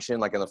some tension,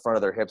 like in the front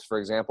of their hips, for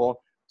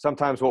example.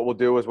 Sometimes what we'll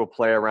do is we'll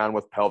play around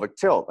with pelvic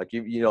tilt. Like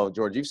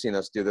George, you've seen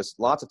us do this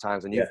lots of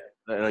times, and you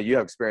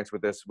have experience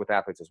with this with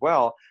athletes as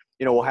well.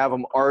 We'll have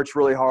them arch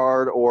really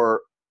hard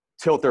or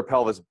tilt their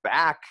pelvis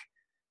back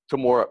to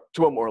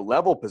a more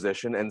level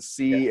position, and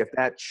see if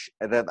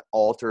that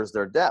alters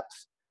their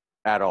depth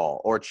at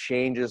all, or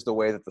changes the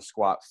way that the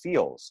squat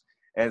feels.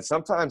 And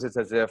sometimes it's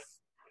as if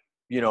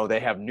they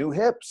have new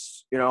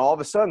hips, all of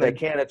a sudden they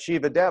can't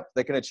achieve a depth.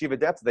 They can achieve a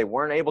depth they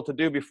weren't able to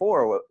do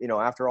before,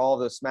 after all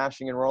the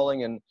smashing and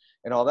rolling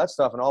and all that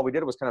stuff. And all we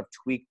did was kind of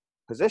tweak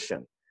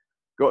position.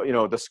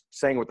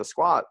 Saying with the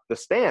squat, the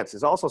stance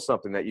is also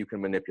something that you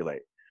can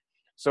manipulate.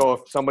 So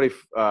if somebody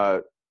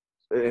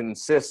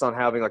insists on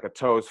having like a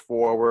toes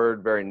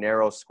forward, very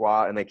narrow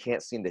squat, and they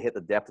can't seem to hit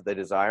the depth that they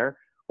desire,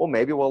 well,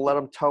 maybe we'll let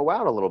them toe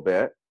out a little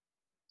bit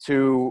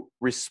to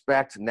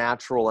respect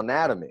natural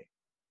anatomy.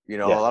 A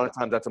lot of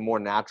times that's a more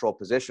natural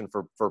position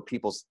for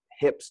people's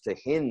hips to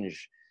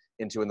hinge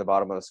into in the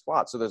bottom of the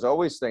squat. So there's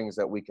always things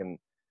that we can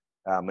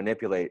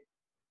manipulate,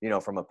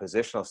 from a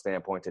positional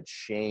standpoint to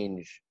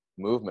change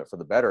movement for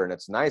the better. And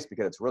it's nice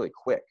because it's really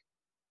quick.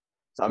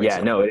 So, it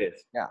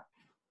is. Yeah.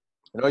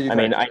 I know you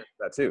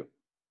that too.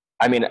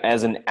 I mean,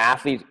 as an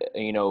athlete,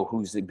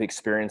 who's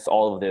experienced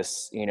all of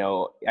this,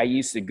 I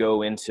used to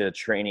go into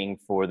training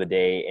for the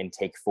day and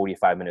take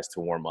 45 minutes to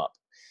warm up.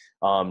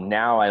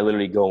 Now I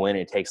literally go in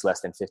and it takes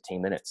less than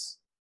 15 minutes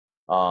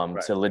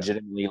to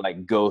legitimately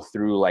go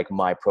through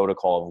my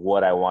protocol of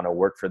what I want to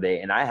work for the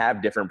day. And I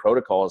have different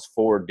protocols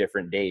for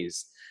different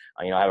days.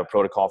 I have a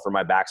protocol for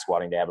my back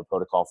squatting day. I have a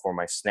protocol for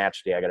my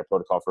snatch day. I got a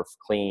protocol for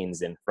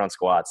cleans and front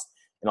squats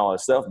and all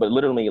this stuff. But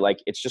literally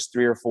it's just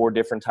 3 or 4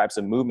 different types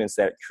of movements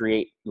that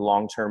create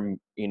long-term,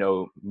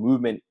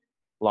 movement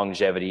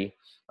longevity,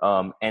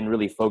 and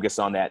really focus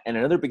on that. And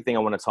another big thing I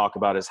want to talk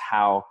about is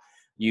how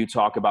you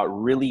talk about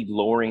really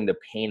lowering the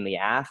pain in the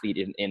athlete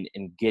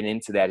and get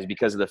into that is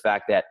because of the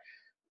fact that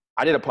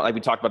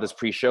we talked about this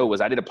pre-show,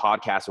 I did a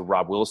podcast with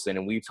Rob Wilson,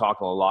 and we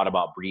talked a lot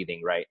about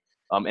breathing, right?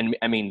 And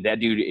I mean, that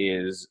dude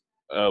is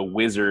a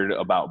wizard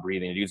about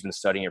breathing. The dude's been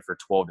studying it for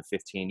 12 to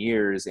 15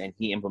 years, and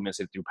he implements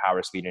it through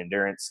power, speed, and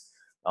endurance.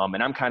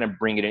 And I'm kind of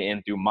bringing it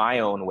in through my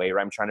own way,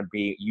 where I'm trying to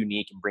be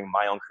unique and bring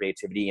my own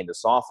creativity into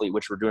Soflete,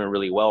 which we're doing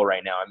really well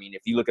right now. I mean,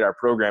 if you look at our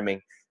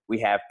programming, we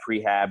have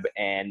prehab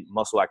and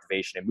muscle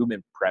activation and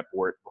movement prep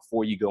work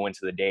before you go into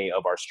the day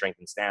of our strength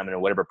and stamina,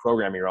 whatever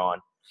program you're on.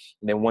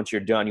 And then once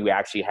you're done, you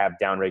actually have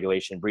down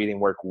regulation breathing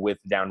work with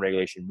down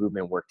regulation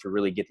movement work to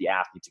really get the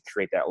athlete to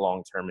create that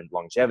long-term and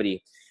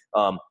longevity.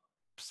 And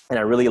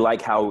I really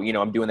like how,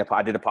 I'm doing that.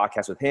 I did a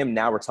podcast with him.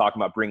 Now we're talking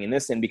about bringing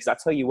this in, because I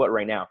tell you what,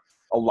 right now,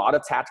 a lot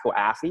of tactical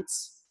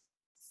athletes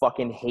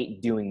fucking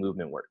hate doing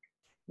movement work.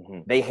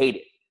 Mm-hmm. They hate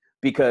it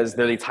because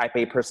they're the type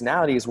A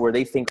personalities where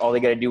they think all they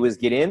got to do is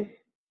get in,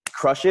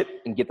 crush it,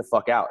 and get the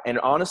fuck out. And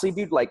honestly,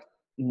 dude,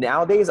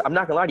 nowadays, I'm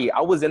not gonna lie to you,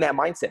 I was in that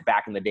mindset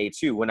back in the day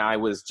too, when I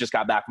just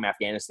got back from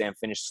Afghanistan,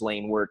 finished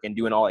slaying work and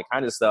doing all that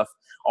kind of stuff.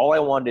 All I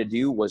wanted to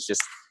do was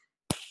just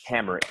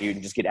hammer it, dude,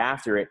 and just get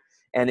after it.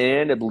 And it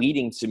ended up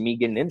leading to me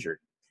getting injured.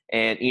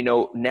 And,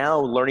 now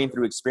learning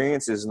through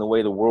experiences and the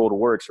way the world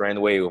works, right, and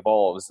the way it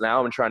evolves,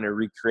 now I'm trying to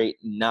recreate,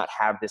 not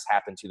have this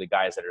happen to the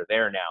guys that are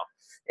there now.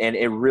 And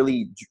it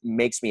really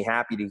makes me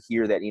happy to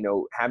hear that,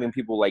 having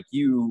people like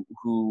you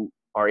who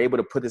are able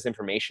to put this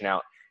information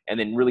out and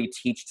then really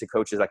teach to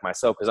coaches like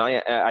myself. Because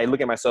I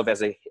look at myself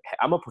as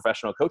I'm a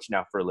professional coach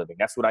now for a living.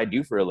 That's what I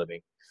do for a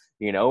living,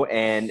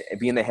 and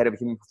being the head of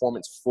human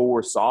performance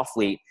for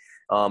Soflete,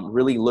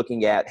 really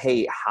looking at,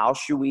 hey, how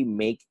should we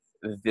make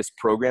this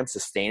program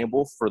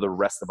sustainable for the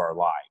rest of our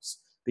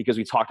lives? Because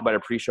we talked about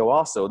it pre-show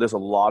also, there's a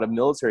lot of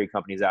military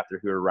companies out there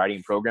who are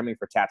writing programming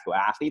for tactical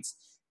athletes,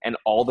 and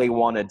all they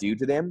want to do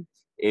to them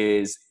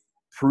is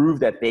prove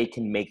that they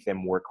can make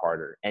them work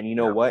harder. And you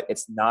know what?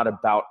 It's not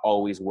about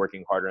always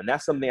working harder. And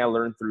that's something I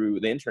learned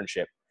through the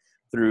internship,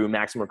 through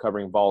maximum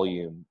recovering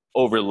volume,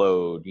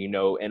 overload,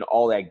 and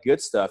all that good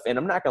stuff. And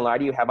I'm not going to lie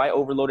to you. Have I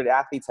overloaded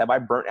athletes? Have I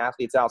burnt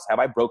athletes out? Have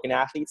I broken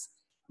athletes?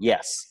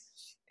 Yes.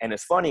 And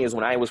it's funny is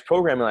when I was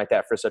programming like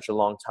that for such a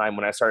long time,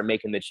 when I started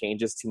making the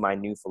changes to my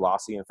new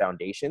philosophy and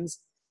foundations,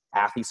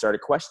 athletes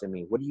started questioning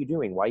me. What are you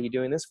doing? Why are you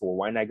doing this for?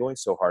 Why am I going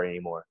so hard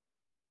anymore?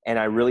 And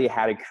I really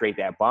had to create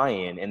that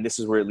buy-in. And this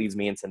is where it leads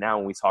me into now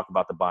when we talk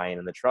about the buy-in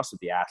and the trust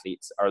with the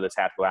athletes or the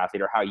tactical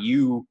athlete, or how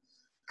you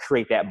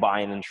create that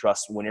buy-in and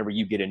trust whenever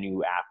you get a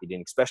new athlete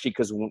in, especially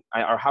because,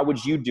 or how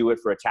would you do it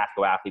for a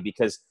tactical athlete?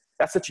 Because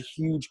that's such a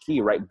huge key,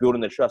 right?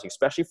 Building the trust,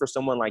 especially for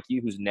someone like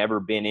you who's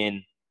never been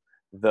in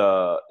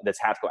the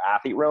tactical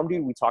athlete realm,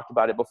 dude. We talked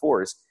about it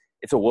before.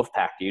 It's a wolf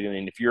pack, dude. I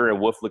mean, if you're a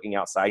wolf looking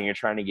outside and you're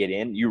trying to get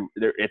in,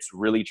 it's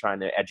really trying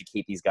to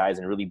educate these guys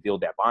and really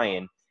build that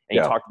buy-in. And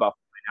you talked about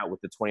out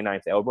with the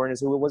 29th Airborne.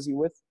 Who was he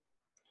with?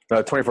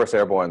 21st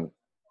Airborne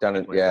down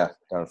in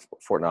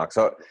Fort Knox.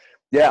 So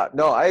yeah,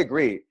 no, I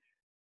agree.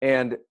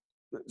 And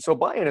so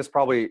buy-in is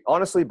probably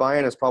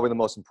the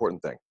most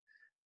important thing.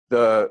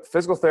 The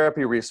physical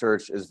therapy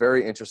research is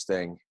very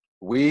interesting.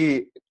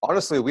 We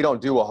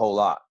don't do a whole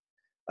lot.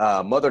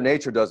 Mother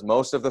Nature does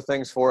most of the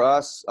things for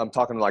us. I'm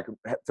talking like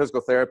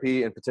physical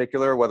therapy in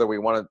particular, whether we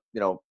want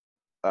to,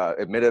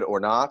 admit it or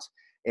not.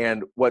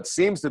 And what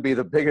seems to be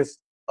the biggest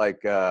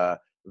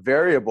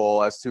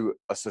variable as to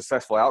a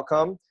successful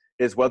outcome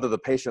is whether the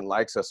patient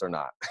likes us or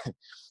not.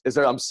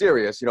 I'm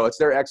serious, it's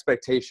their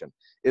expectation.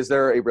 Is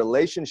there a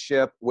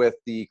relationship with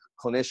the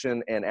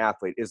clinician and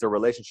athlete? Is there a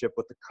relationship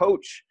with the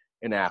coach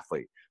and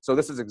athlete? So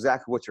this is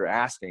exactly what you're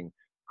asking.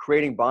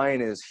 Creating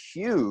buy-in is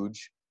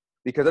huge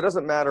because it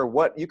doesn't matter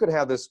what, you could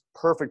have this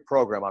perfect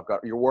program. I've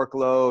got your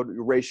workload,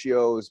 your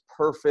ratio is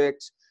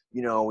perfect.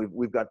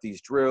 We've got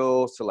these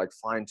drills to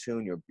fine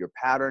tune your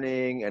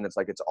patterning, and it's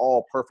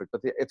all perfect.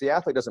 But if the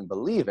athlete doesn't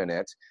believe in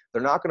it,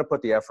 they're not going to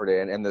put the effort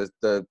in, and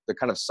the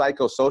kind of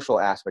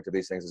psychosocial aspect of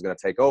these things is going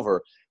to take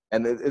over,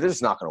 and it's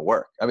just not going to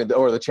work. I mean,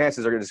 or the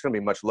chances are just going to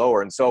be much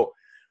lower. And so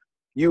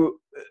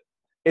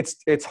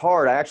it's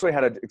hard. I actually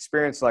had an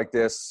experience like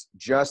this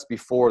just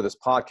before this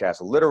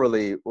podcast.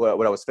 Literally,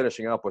 when I was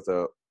finishing up with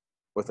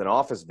an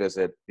office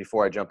visit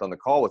before I jumped on the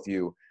call with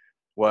you,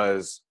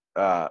 was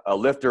a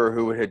lifter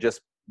who had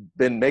just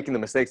been making the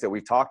mistakes that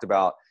we've talked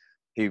about.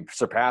 He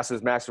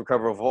surpasses max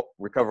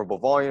recoverable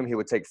volume. He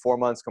would take 4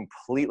 months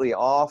completely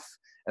off,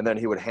 and then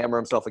he would hammer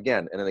himself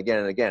again and then again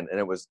and again. And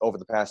it was over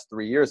the past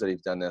 3 years that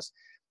he's done this.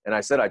 And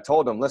I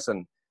told him,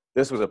 listen,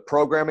 this was a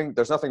programming.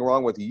 There's nothing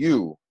wrong with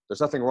you.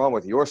 There's nothing wrong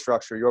with your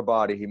structure, your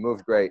body. He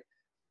moved great.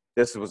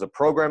 This was a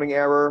programming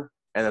error,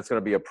 and it's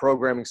going to be a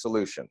programming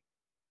solution.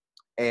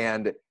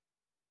 And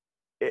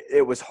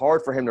it was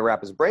hard for him to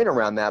wrap his brain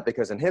around that,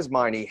 because in his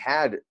mind, he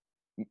had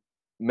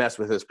messed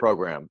with his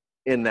program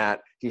in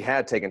that he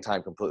had taken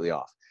time completely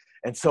off.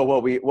 And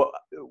so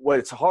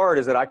what's hard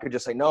is that I could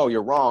just say, no,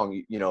 you're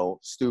wrong,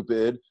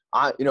 stupid.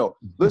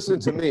 Listen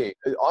to me.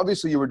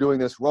 Obviously you were doing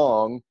this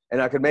wrong.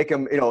 And I could make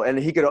him, and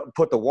he could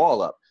put the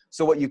wall up.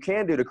 So what you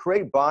can do to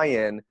create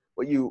buy-in,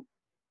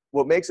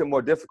 what makes it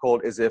more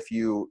difficult is if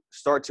you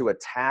start to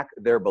attack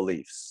their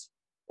beliefs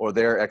or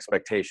their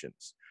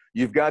expectations.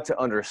 You've got to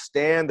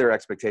understand their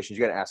expectations.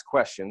 You got to ask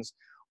questions.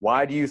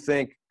 Why do you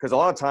think? Because a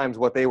lot of times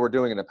what they were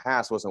doing in the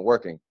past wasn't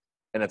working,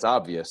 and it's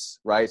obvious,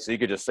 right? So you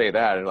could just say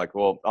that and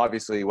well,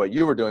 obviously what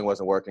you were doing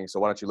wasn't working, so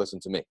why don't you listen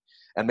to me?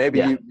 And maybe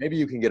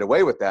you can get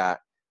away with that.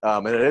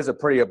 And it is a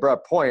pretty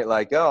abrupt point,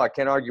 I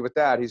can't argue with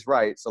that. He's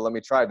right, so let me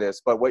try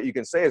this. But what you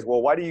can say is,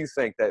 well, why do you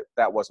think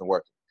that wasn't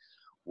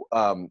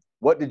working?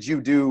 What did you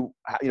do?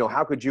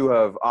 How could you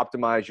have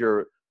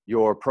optimized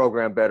your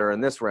program better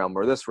in this realm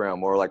or this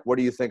realm? Or what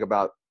do you think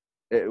about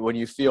it when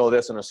you feel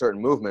this in a certain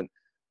movement?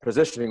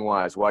 Positioning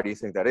wise, why do you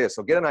think that is?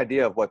 So get an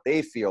idea of what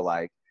they feel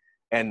like,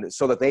 and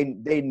so that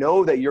they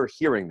know that you're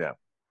hearing them.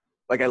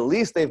 At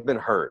least they've been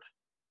heard.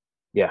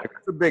 Yeah.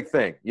 That's a big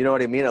thing. You know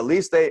what I mean? At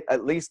least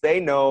they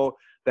know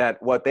that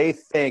what they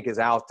think is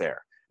out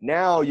there.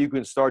 Now you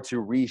can start to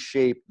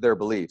reshape their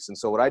beliefs. And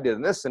so what I did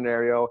in this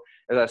scenario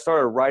is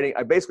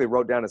I basically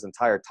wrote down his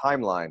entire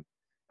timeline,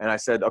 and I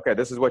said, okay,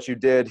 this is what you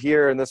did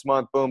here in this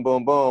month, boom,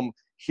 boom, boom.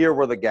 Here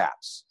were the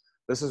gaps.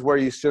 This is where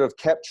you should have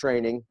kept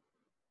training.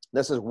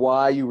 This is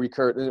why you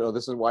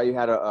this is why you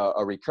had a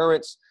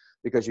recurrence,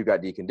 because you got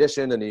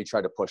deconditioned and then you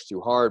tried to push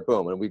too hard.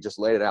 Boom. And we just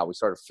laid it out. We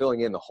started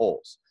filling in the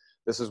holes.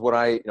 This is what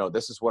I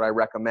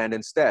recommend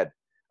instead.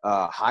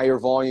 Higher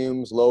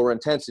volumes, lower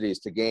intensities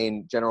to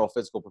gain general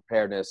physical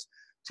preparedness,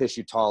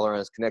 tissue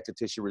tolerance, connective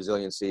tissue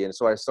resiliency. And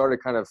so I started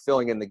kind of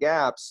filling in the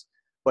gaps,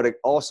 but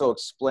also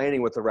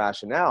explaining with the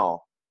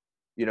rationale,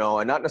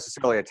 and not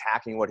necessarily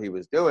attacking what he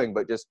was doing,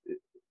 but just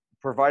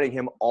providing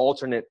him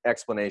alternate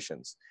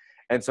explanations.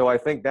 And so I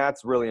think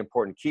that's really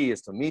important key,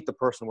 is to meet the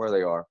person where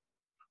they are,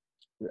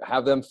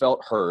 have them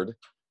felt heard,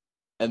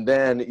 and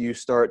then you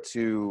start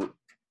to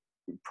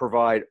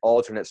provide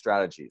alternate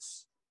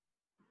strategies.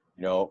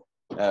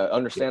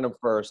 Understand them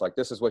first.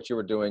 This is what you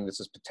were doing. This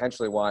is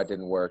potentially why it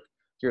didn't work.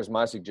 Here's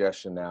my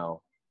suggestion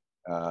now.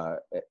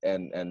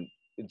 And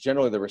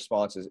generally the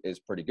response is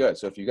pretty good.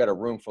 So if you got a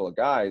room full of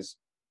guys,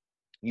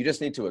 you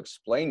just need to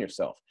explain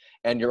yourself.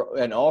 And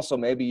also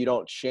maybe you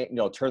don't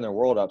turn their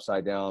world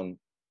upside down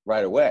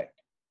right away.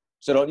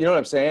 So you know what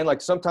I'm saying?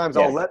 Sometimes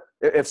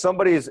if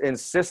somebody's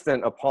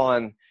insistent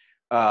upon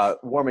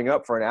warming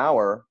up for an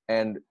hour,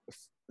 and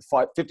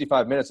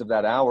 55 minutes of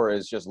that hour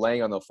is just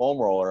laying on the foam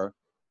roller,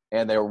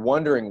 and they're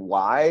wondering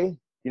why,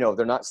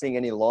 they're not seeing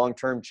any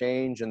long-term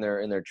change in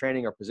their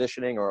training or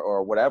positioning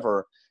or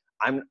whatever,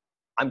 I'm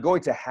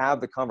going to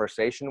have the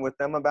conversation with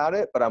them about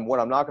it. But what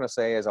I'm not going to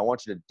say is, I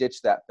want you to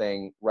ditch that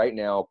thing right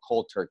now,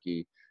 cold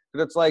turkey.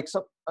 But it's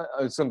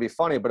it's going to be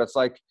funny, but it's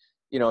like,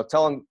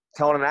 telling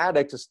an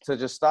addict to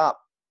just stop.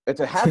 It's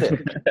a habit,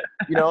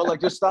 like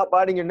just stop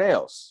biting your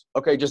nails.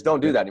 Okay. Just don't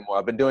do that anymore.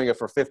 I've been doing it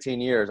for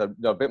 15 years. I've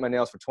bit my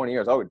nails for 20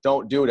 years. Oh,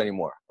 don't do it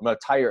anymore. I'm going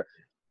to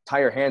tie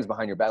your hands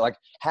behind your back. Like,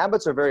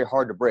 habits are very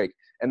hard to break.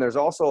 And there's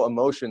also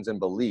emotions and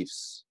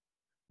beliefs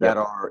that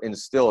are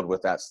instilled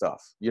with that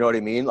stuff. You know what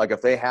I mean? Like,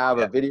 if they have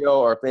a video,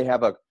 or if they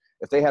had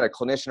a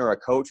clinician or a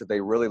coach that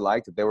they really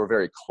liked, that they were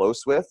very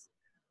close with,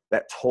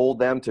 that told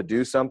them to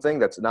do something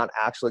that's not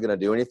actually going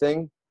to do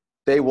anything,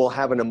 they will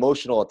have an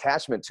emotional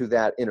attachment to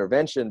that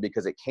intervention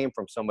because it came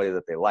from somebody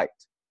that they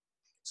liked.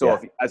 So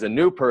if, as a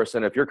new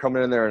person, if you're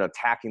coming in there and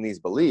attacking these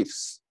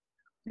beliefs,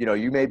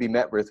 you may be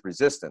met with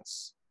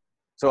resistance.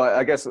 So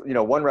I guess,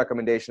 one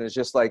recommendation is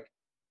just like,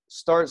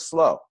 start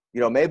slow.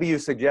 Maybe you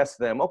suggest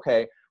to them,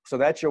 okay, so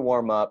that's your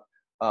warm up.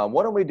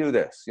 Why don't we do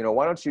this?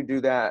 Why don't you do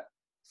that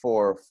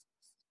for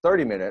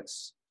 30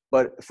 minutes,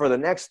 but for the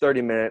next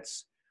 30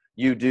 minutes,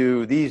 you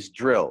do these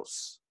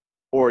drills,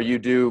 or you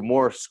do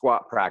more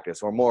squat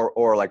practice,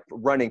 or like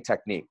running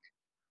technique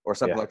or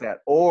something like that.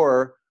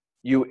 Or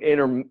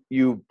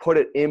you put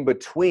it in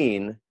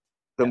between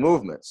the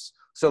movements.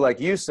 So like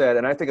you said,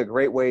 and I think a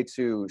great way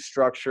to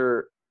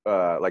structure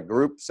like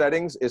group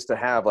settings is to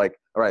have like,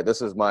 all right,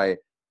 this is my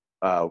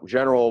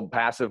general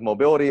passive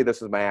mobility,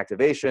 this is my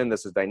activation,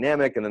 this is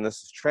dynamic, and then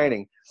this is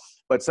training.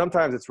 But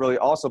sometimes it's really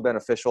also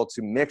beneficial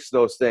to mix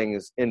those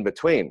things in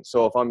between.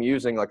 So if I'm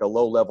using like a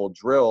low level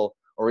drill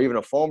or even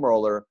a foam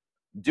roller,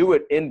 do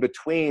it in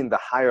between the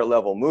higher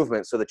level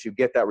movement so that you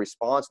get that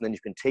response, and then you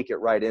can take it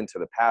right into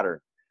the pattern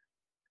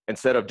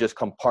instead of just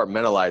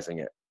compartmentalizing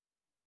it.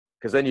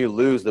 Because then you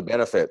lose the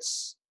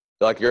benefits.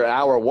 Like your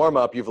hour warm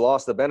up, you've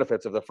lost the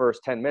benefits of the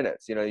first 10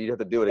 minutes. You have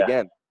to do it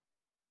again.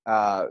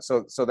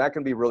 So that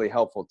can be really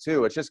helpful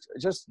too. It's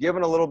just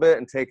giving a little bit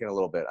and taking a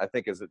little bit, I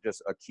think, is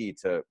just a key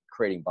to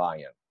creating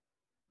buy-in.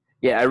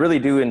 Yeah, I really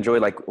do enjoy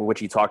like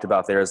what you talked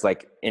about there is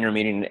like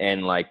intermediate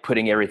and like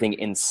putting everything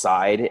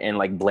inside and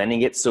like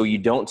blending it so you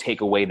don't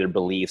take away their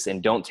beliefs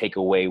and don't take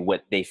away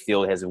what they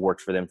feel has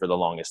worked for them for the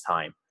longest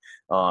time.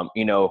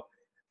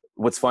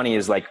 What's funny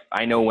is like,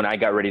 I know when I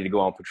got ready to go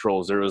on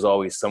patrols, there was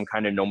always some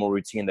kind of normal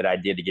routine that I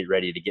did to get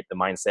ready, to get the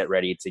mindset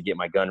ready, to get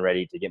my gun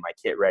ready, to get my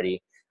kit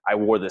ready. I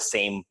wore the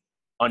same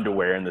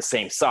underwear and the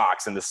same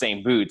socks and the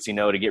same boots,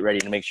 to get ready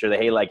to make sure that,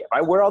 hey, like if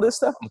I wear all this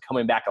stuff, I'm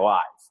coming back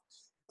alive.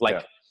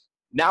 Like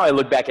now I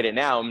look back at it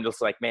now, I'm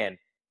just like, man,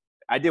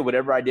 I did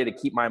whatever I did to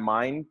keep my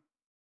mind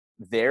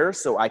there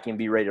so I can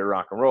be ready to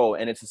rock and roll.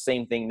 And it's the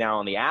same thing now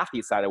on the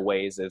athlete side of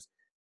ways is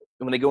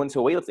when they go into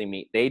a weightlifting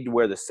meet, they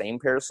wear the same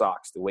pair of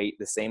socks, the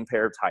same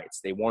pair of tights.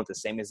 They want it the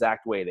same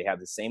exact way. They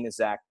have the same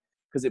exact,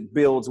 because it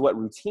builds what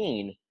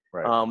routine.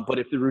 Right. But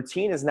if the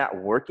routine is not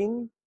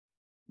working,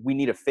 we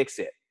need to fix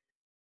it.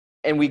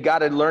 And we got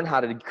to learn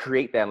how to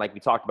create that. Like we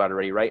talked about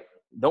already, right?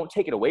 Don't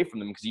take it away from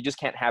them, because you just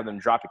can't have them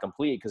drop it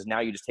completely, because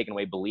now you're just taking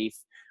away belief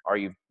or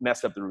you've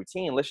messed up the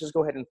routine. Let's just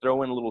go ahead and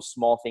throw in little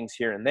small things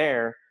here and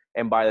there.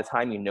 And by the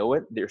time you know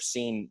it, they're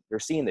seeing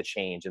the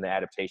change and the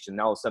adaptation.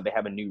 Now all of a sudden they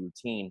have a new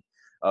routine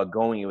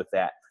going with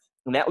that.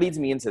 And that leads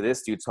me into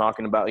this, dude,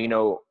 talking about,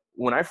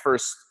 when I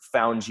first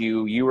found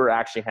you, you were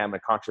actually having a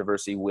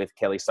controversy with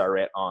Kelly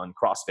Starrett on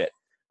CrossFit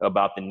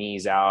about the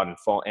knees out and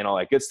fall and all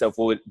that good stuff.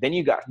 Well, then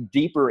you got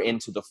deeper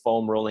into the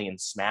foam rolling and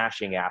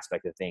smashing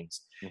aspect of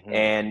things. Mm-hmm.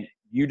 And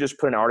you just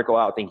put an article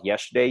out, I think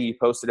yesterday, you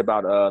posted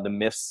about the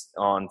myths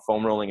on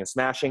foam rolling and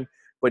smashing.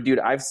 But dude,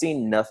 I've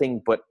seen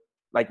nothing but,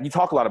 like, you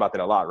talk a lot about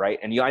that a lot, right?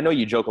 And I know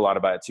you joke a lot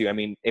about it too. I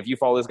mean, if you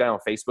follow this guy on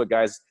Facebook,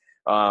 guys,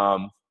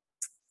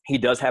 he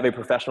does have a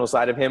professional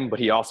side of him, but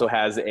he also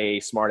has a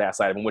smart ass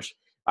side of him, which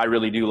I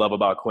really do love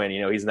about Quinn.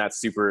 He's not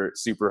super,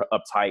 super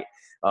uptight.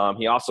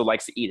 He also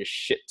likes to eat a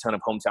shit ton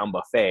of Hometown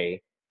Buffet.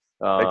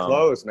 They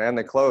closed, man.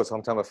 They closed.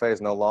 Hometown Buffet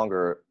is no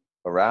longer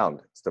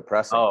around. It's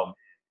depressing. Oh,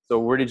 so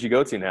where did you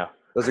go to now?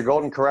 There's a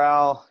Golden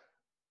Corral.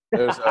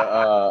 There's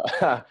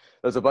a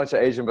bunch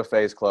of Asian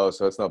buffets closed,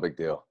 so it's no big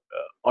deal.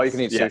 All you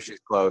can eat sushi is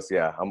closed.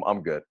 Yeah,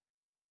 I'm good.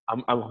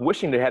 I'm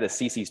wishing they had a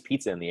CC's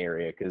Pizza in the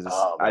area, because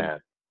I'd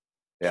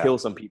kill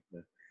some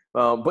people.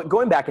 But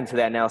going back into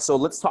that now, so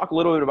let's talk a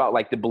little bit about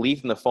like the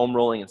belief in the foam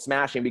rolling and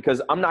smashing,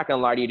 because I'm not going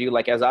to lie to you, dude,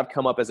 like as I've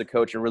come up as a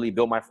coach and really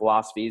built my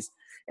philosophies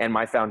and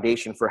my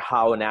foundation for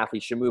how an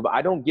athlete should move,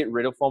 I don't get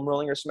rid of foam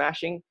rolling or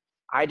smashing.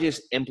 I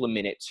just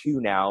implement it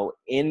too now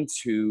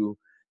into,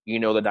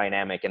 the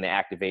dynamic and the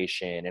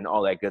activation and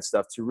all that good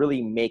stuff to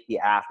really make the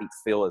athlete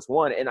feel as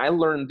one. And I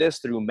learned this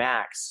through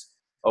Max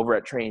over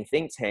at Training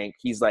Think Tank.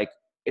 He's like,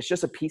 it's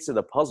just a piece of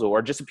the puzzle,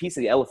 or just a piece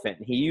of the elephant.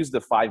 And he used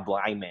the 5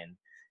 blind men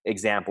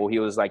example. He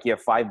was like, you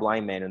have 5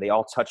 blind men and they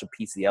all touch a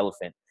piece of the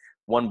elephant.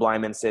 One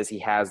blind man says he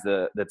has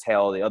the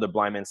tail. The other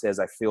blind man says,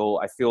 I feel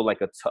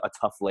like a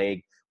tough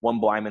leg. One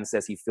blind man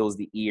says he feels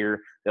the ear.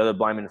 The other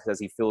blind man says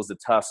he feels the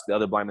tusk. The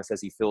other blind man says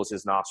he feels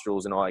his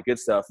nostrils and all that good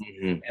stuff.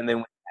 Mm-hmm. And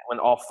then when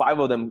all 5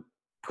 of them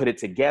put it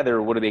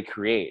together, what do they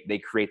create? They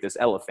create this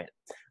elephant.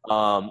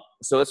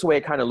 So that's the way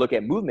I kind of look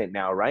at movement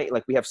now, right?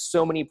 Like we have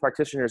so many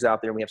practitioners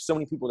out there. And we have so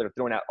many people that are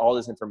throwing out all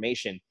this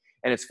information.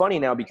 And it's funny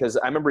now because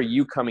I remember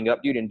you coming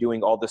up, dude, and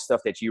doing all the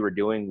stuff that you were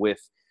doing with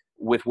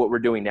what we're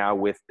doing now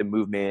with the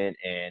movement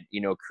and, you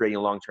know, creating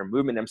a long-term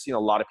movement. I'm seeing a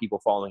lot of people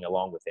following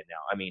along with it now.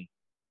 I mean,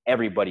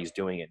 everybody's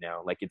doing it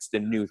now. Like, it's the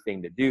new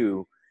thing to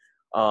do.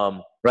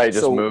 Right.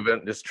 Just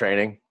moving, just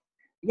training.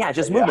 Yeah.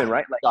 Just moving,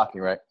 right? Like,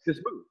 shocking, right? Just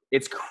move.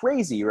 It's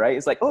crazy, right?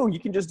 It's like, oh, you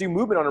can just do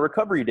movement on a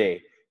recovery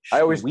day.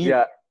 I always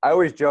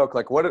joke,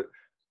 like, what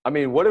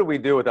did we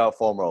do without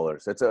foam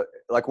rollers?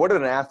 What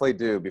did an athlete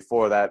do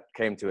before that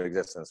came to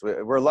existence?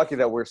 We're lucky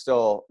that we're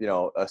still, you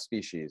know, a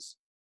species.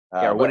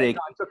 What did it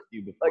took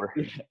you before?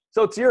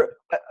 So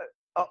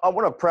I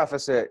want to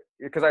preface it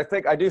because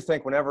I do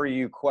think whenever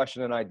you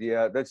question an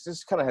idea, that's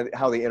just kind of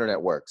how the internet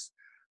works.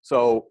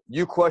 So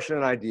you question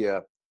an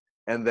idea,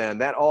 and then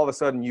that all of a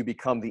sudden you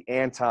become the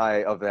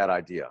anti of that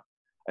idea.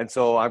 And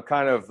so I'm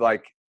kind of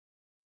like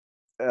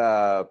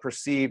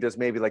perceived as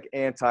maybe like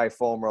anti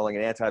foam rolling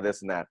and anti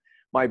this and that.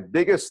 My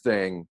biggest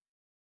thing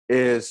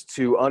is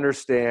to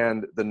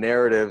understand the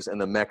narratives and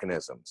the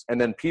mechanisms, and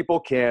then people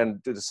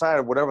can decide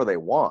whatever they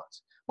want.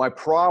 My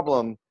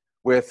problem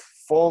with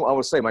foam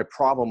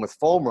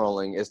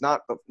rolling is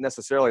not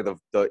necessarily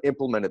the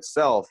implement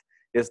itself,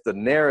 it's the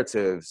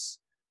narratives,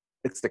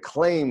 it's the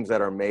claims that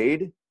are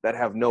made that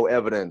have no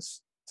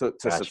evidence to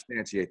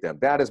substantiate them.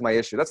 That is my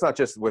issue. That's not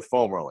just with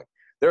foam rolling.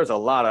 There's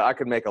I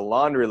could make a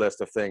laundry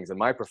list of things in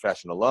my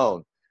profession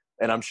alone.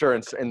 And I'm sure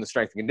in the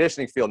strength and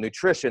conditioning field,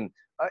 nutrition,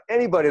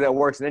 anybody that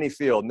works in any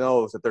field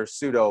knows that there's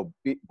pseudo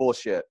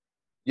bullshit.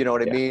 You know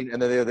what I mean?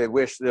 And then they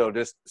wish they'll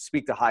just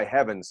speak to high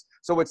heavens.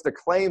 So it's the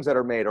claims that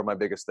are made are my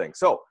biggest thing.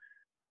 So,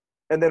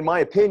 and then my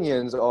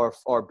opinions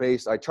are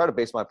based, I try to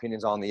base my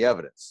opinions on the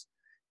evidence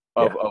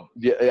of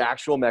the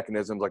actual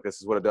mechanisms, like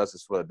this is what it does,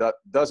 this is what it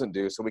doesn't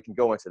do. So we can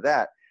go into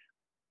that.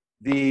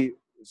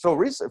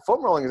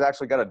 Foam rolling has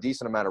actually got a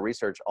decent amount of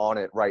research on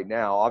it right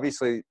now.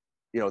 Obviously,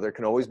 you know, there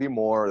can always be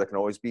more, there can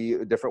always be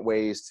different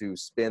ways to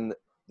spin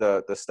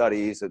the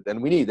studies,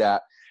 and we need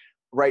that.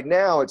 Right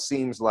now, it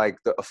seems like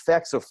the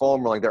effects of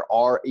foam rolling, there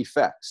are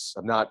effects.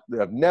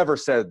 I've never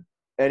said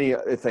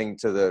anything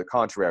to the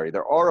contrary.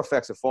 There are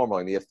effects of foam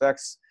rolling. The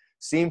effects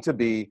seem to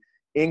be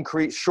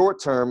increase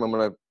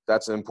short-term.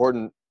 That's an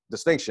important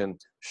distinction.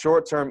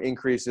 Short-term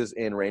increases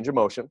in range of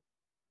motion.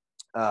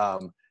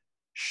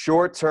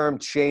 Short-term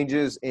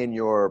changes in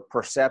your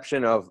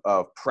perception of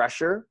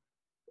pressure.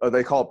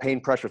 They call it pain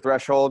pressure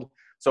threshold.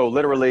 So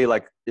literally,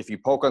 like if you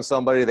poke on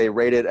somebody, they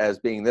rate it as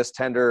being this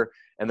tender,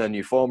 and then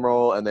you foam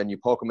roll, and then you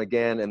poke them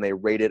again, and they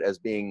rate it as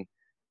being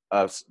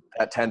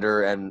that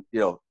tender, and you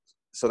know,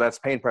 so that's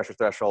pain pressure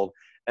threshold.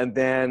 And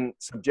then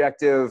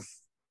subjective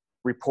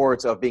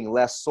reports of being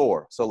less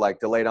sore. So like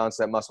delayed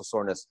onset muscle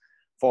soreness,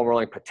 foam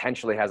rolling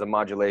potentially has a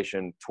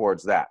modulation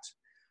towards that.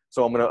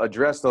 So I'm going to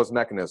address those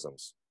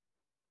mechanisms.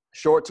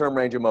 Short-term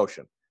range of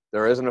motion,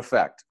 there is an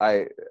effect.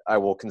 I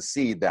will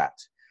concede that.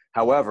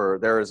 However,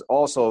 there is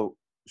also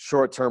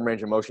short-term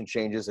range of motion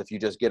changes if you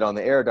just get on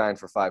the Airdyne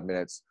for 5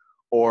 minutes,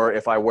 or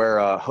if I wear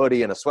a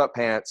hoodie and a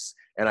sweatpants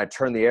and I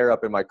turn the air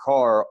up in my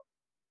car,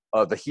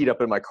 the heat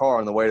up in my car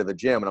on the way to the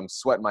gym, and I'm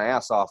sweating my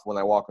ass off when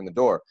I walk in the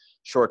door.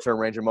 Short-term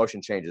range of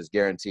motion changes,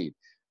 guaranteed.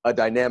 A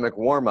dynamic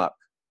warm-up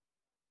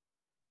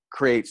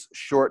creates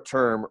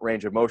short-term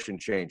range of motion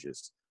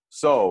changes.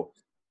 So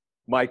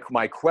my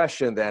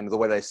question then, the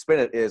way that I spin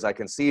it is, I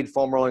concede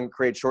foam rolling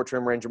creates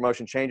short-term range of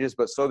motion changes,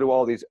 but so do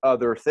all these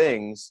other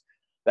things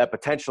that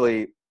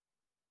potentially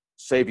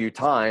save you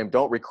time,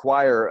 don't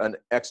require an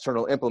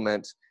external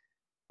implement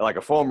like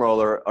a foam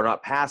roller, are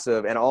not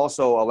passive, and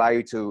also allow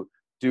you to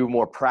do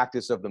more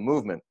practice of the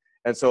movement.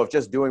 And so if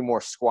just doing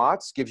more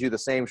squats gives you the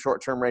same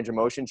short-term range of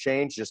motion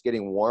change, just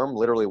getting warm,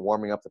 literally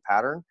warming up the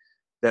pattern,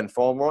 then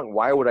foam rolling,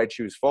 why would I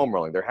choose foam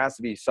rolling? There has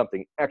to be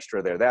something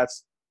extra there.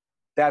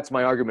 That's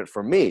my argument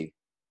for me.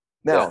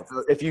 Now,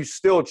 if you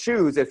still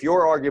choose, if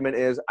your argument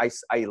is,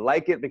 I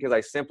like it because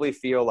I simply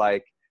feel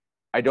like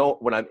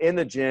when I'm in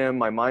the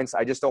gym,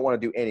 I just don't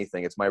want to do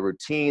anything. It's my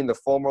routine. The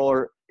foam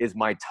roller is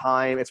my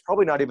time. It's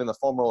probably not even the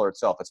foam roller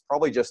itself. It's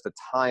probably just the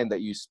time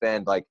that you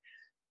spend like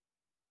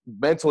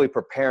mentally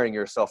preparing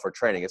yourself for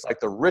training. It's like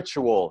the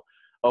ritual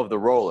of the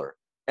roller,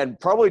 and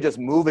probably just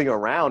moving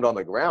around on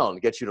the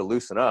ground gets you to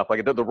loosen up.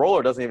 Like the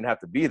roller doesn't even have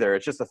to be there.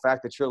 It's just the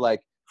fact that you're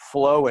like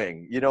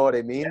flowing, you know what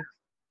I mean? Yeah.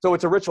 So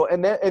it's a ritual.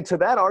 And to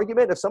that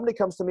argument, if somebody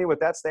comes to me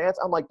with that stance,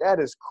 I'm like, that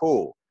is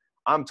cool.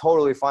 I'm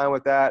totally fine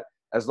with that,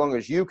 as long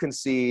as you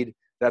concede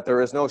that there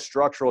is no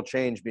structural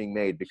change being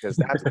made, because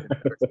that's what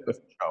it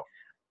doesn't show.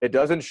 It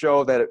doesn't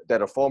show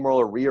that a foam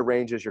roller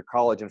rearranges your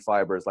collagen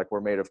fibers like we're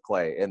made of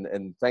clay.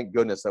 And thank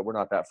goodness that we're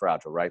not that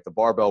fragile, right? The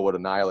barbell would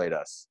annihilate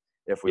us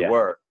if we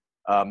were.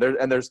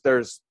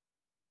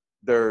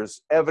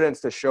 There's evidence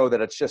to show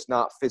that it's just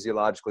not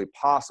physiologically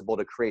possible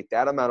to create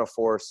that amount of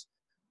force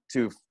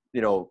to,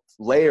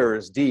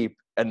 layers deep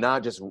and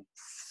not just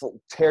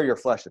tear your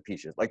flesh to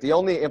pieces. Like the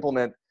only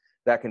implement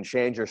that can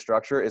change your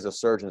structure is a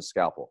surgeon's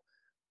scalpel.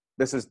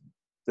 This is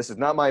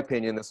not my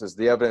opinion. This is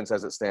the evidence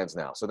as it stands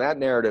now. So that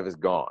narrative is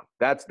gone.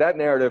 That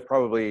narrative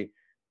probably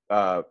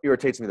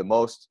irritates me the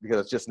most,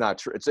 because it's just not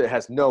true. It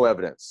has no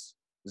evidence.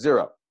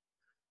 Zero.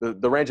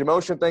 The range of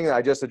motion thing,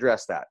 I just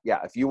addressed that. Yeah,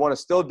 if you want to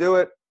still do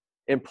it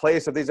in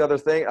place of these other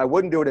things, I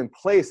wouldn't do it in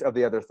place of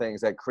the other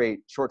things that create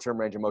short-term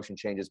range of motion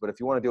changes. But if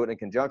you want to do it in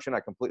conjunction, I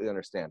completely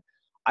understand.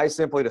 I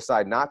simply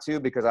decide not to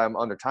because I'm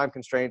under time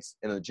constraints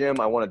in the gym.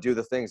 I want to do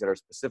the things that are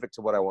specific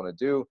to what I want to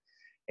do,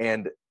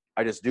 and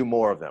I just do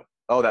more of them.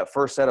 Oh, that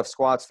first set of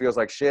squats feels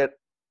like shit.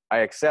 I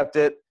accept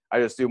it. I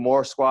just do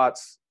more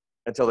squats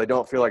until they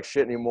don't feel like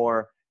shit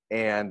anymore,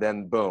 and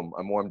then boom,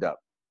 I'm warmed up.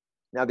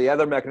 Now, the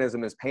other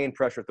mechanism is pain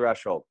pressure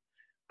threshold.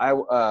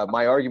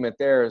 My argument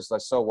there is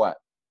like, so what?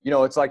 You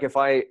know, it's like if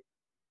I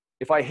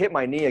hit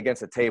my knee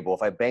against a table,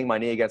 if I bang my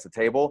knee against a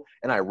table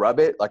and I rub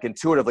it, like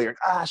intuitively, like,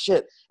 ah,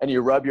 shit, and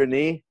you rub your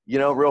knee, you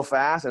know, real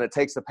fast, and it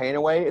takes the pain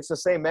away, it's the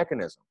same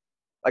mechanism.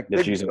 Like,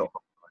 big deal.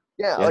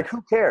 Yeah, like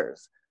who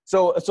cares?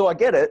 So I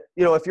get it.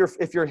 You know,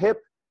 if your hip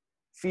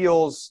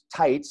feels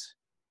tight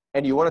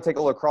and you want to take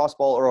a lacrosse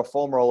ball or a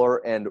foam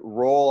roller and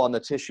roll on the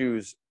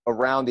tissues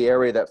around the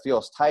area that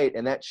feels tight,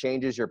 and that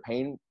changes your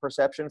pain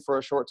perception for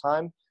a short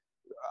time,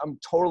 I'm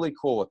totally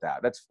cool with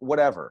that. That's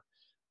whatever.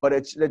 But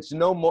it's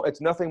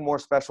nothing more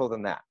special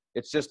than that.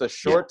 It's just a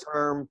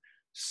short-term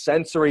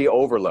sensory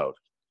overload.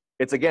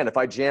 It's, again, if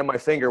I jam my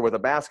finger with a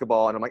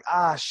basketball and I'm like,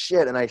 ah,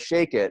 shit, and I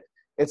shake it,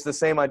 it's the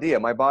same idea.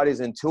 My body's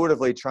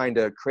intuitively trying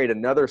to create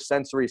another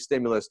sensory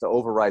stimulus to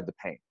override the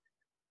pain.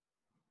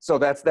 So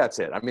that's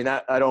it. I mean,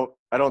 I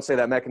don't say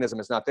that mechanism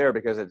is not there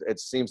because it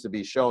seems to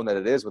be shown that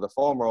it is with a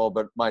foam roll,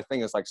 but my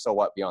thing is like, so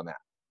what beyond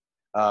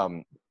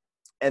that?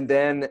 And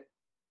then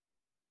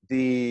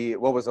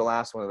what was the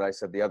last one that I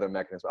said, the other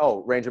mechanism?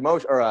 Oh, range of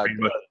motion, or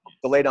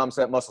delayed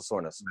onset muscle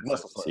soreness.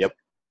 Yep.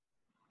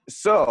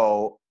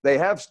 So they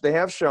have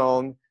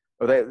shown,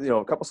 or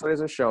a couple studies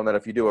have shown that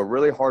if you do a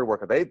really hard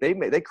workout,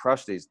 they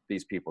crush these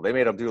people. They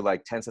made them do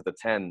like 10 sets of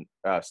 10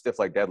 stiff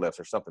leg deadlifts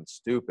or something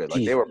stupid.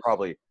 Like they were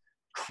probably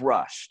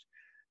crushed.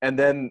 And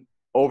then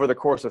over the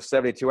course of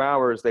 72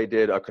 hours, they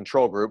did a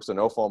control group, so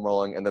no foam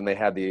rolling, and then they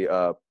had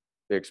the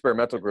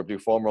experimental group do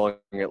foam rolling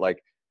at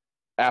like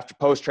after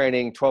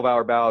post-training,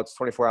 12-hour bouts,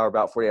 24-hour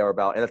bout, 40-hour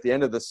bout. And at the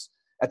end of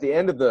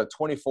the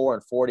 24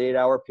 and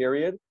 48-hour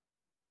period,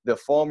 the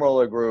foam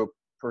roller group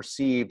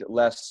perceived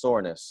less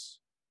soreness.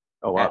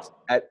 Oh, wow.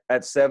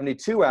 At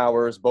 72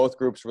 hours, both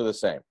groups were the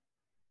same.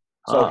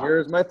 So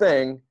here's my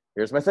thing.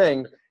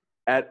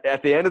 At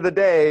the end of the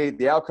day,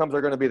 the outcomes are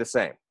going to be the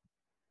same.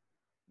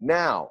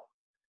 Now,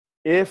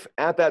 if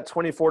at that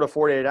 24 to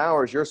 48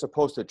 hours, you're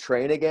supposed to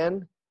train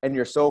again and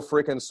you're so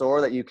freaking sore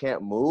that you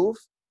can't move,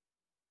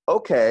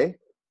 okay.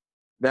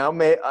 Now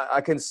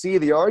I can see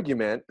the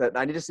argument that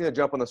I just need to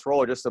jump on this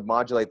roller just to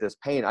modulate this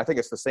pain. I think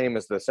it's the same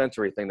as the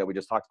sensory thing that we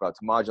just talked about, to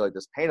modulate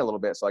this pain a little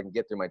bit so I can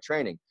get through my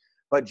training.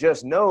 But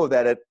just know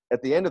that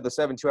at the end of the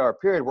 72-hour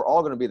period, we're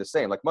all going to be the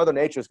same. Like Mother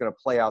Nature is going to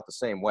play out the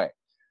same way.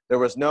 There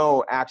was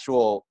no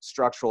actual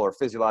structural or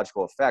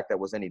physiological effect that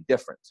was any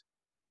different.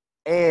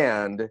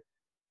 And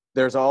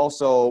there's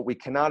also, we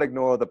cannot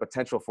ignore the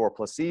potential for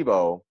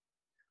placebo,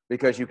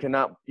 because you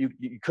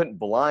couldn't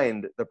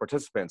blind the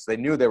participants. They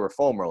knew they were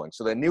foam rolling,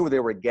 so they knew they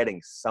were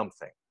getting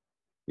something.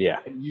 Yeah.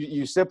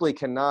 You simply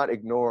cannot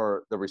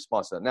ignore the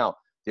response to that. Now,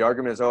 the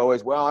argument is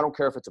always, well, I don't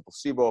care if it's a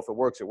placebo. If it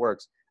works, it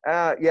works.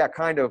 Yeah,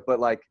 kind of. But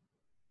like,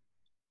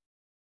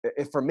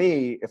 for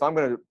me, if I'm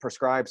going to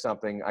prescribe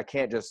something, I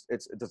can't just,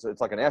 it's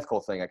like an ethical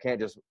thing. I can't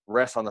just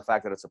rest on the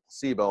fact that it's a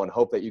placebo and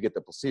hope that you get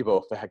the placebo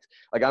effect.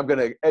 Like, I'm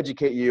going to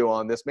educate you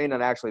on this may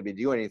not actually be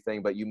doing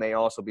anything, but you may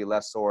also be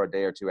less sore a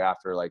day or two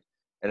after, like,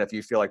 and if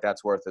you feel like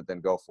that's worth it, then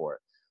go for it.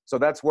 So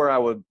that's where I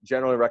would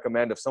generally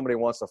recommend if somebody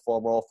wants to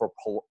foam roll for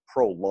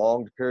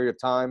prolonged period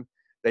of time,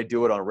 they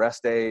do it on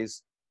rest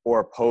days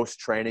or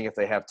post-training if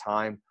they have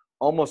time,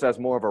 almost as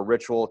more of a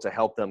ritual to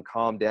help them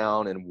calm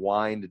down and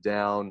wind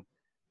down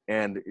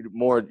and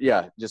more,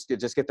 just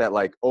get that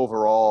like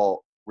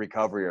overall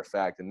recovery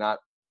effect. And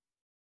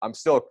I'm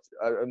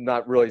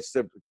not really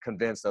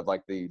convinced of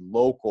like the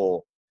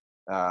local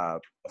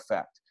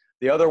effect.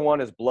 The other one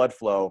is blood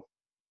flow.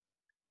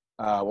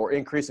 Or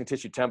increasing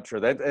tissue temperature.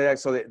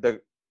 So the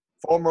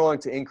foam rolling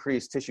to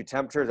increase tissue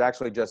temperature is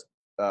actually just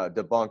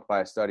debunked by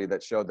a study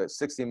that showed that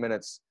 60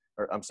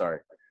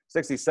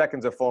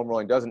 seconds of foam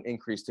rolling doesn't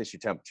increase tissue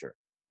temperature.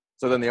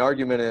 So then the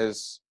argument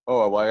is,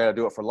 oh, well, I got to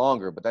do it for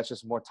longer, but that's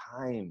just more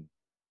time.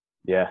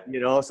 Yeah.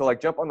 So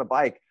like jump on the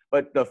bike.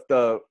 But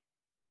the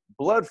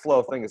blood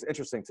flow thing is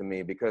interesting to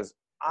me because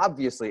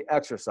obviously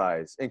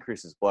exercise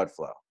increases blood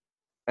flow,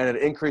 and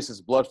it increases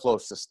blood flow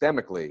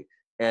systemically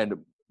and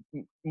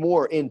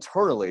more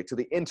internally to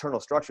the internal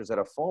structures that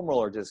a foam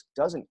roller just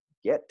doesn't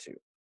get to.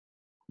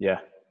 Yeah.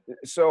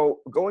 So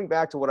going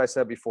back to what I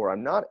said before,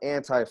 I'm not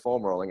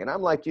anti-foam rolling, and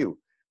I'm like you.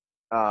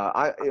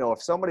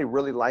 If somebody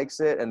really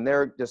likes it and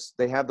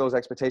they have those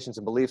expectations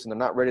and beliefs and they're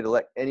not ready to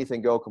let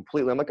anything go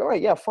completely, I'm like, all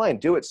right, yeah, fine,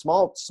 do it.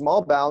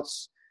 Small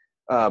bouts,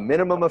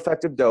 minimum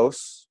effective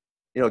dose.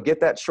 Get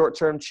that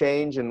short-term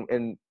change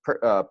in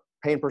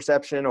pain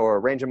perception or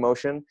range of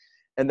motion,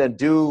 and then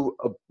do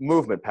a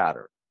movement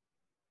pattern.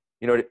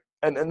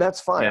 And that's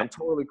fine. Yeah. I'm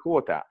totally cool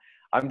with that.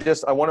 I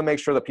want to make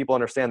sure that people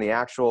understand the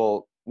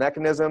actual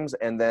mechanisms,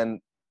 and then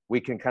we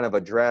can kind of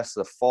address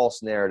the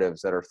false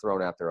narratives that are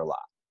thrown out there a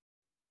lot.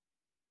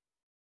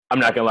 I'm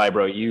not gonna lie,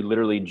 bro. You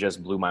literally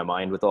just blew my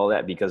mind with all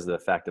that because of the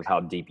fact of how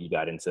deep you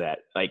got into that.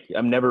 Like,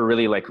 I've never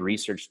really like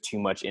researched too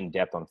much in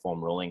depth on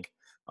foam rolling.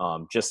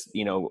 Just,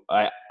 you know,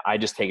 I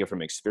just take it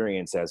from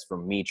experience. As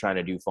from me trying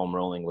to do foam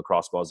rolling,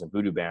 lacrosse balls, and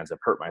voodoo bands, I've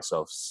hurt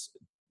myself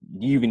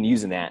even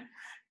using that.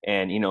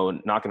 And, you know,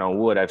 knocking on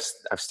wood, I've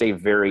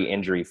stayed very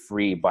injury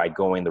free by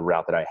going the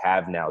route that I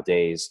have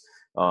nowadays.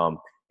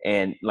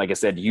 And like I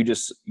said, you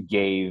just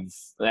gave,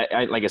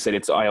 like I said,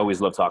 I always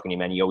love talking to you,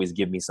 man. You always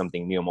give me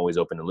something new. I'm always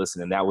open to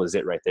listen. And that was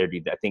it right there,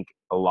 dude. I think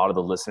a lot of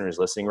the listeners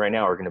listening right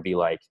now are going to be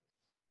like,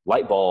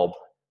 light bulb.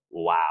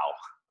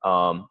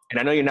 Wow. And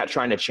I know you're not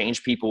trying to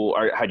change people,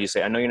 or how do you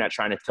say, I know you're not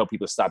trying to tell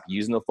people to stop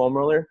using the foam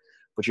roller,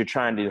 but you're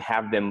trying to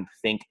have them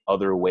think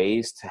other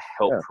ways to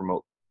help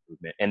promote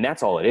movement. And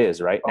that's all it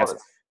is, right?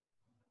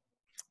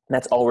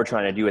 That's all we're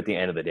trying to do at the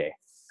end of the day.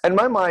 And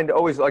my mind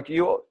always, like,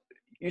 you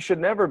should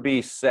never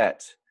be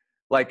set.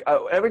 Like,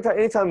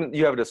 anytime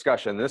you have a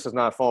discussion, this is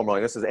not foam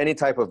rolling, this is any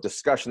type of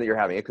discussion that you're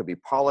having. It could be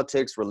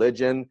politics,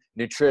 religion,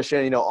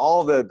 nutrition, you know,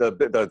 all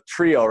the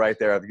trio right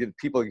there of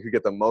people who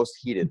get the most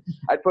heated.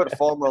 I'd put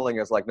foam rolling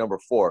as like number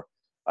 4.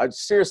 It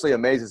seriously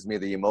amazes me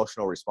the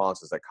emotional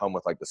responses that come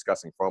with like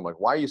discussing foam. Like,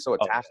 why are you so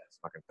attached to this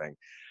fucking thing?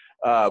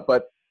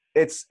 But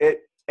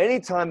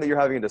anytime that you're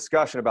having a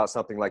discussion about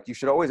something, like, you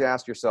should always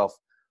ask yourself,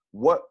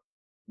 what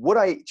would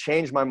I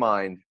change my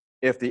mind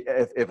if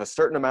a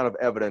certain amount of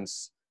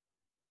evidence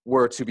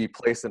were to be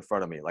placed in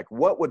front of me? Like,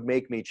 what would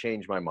make me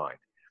change my mind?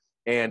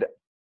 And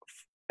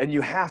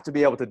you have to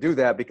be able to do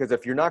that, because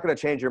if you're not going to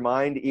change your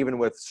mind, even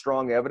with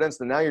strong evidence,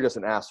 then now you're just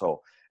an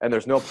asshole, and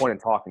there's no point in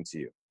talking to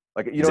you.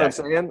 Like, you know what I'm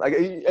saying? Like,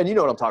 and you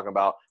know what I'm talking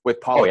about with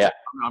politics.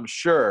 Oh, yeah. I'm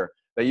sure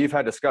that you've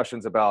had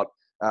discussions about,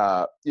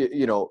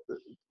 you know,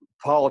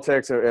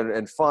 politics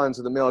and funds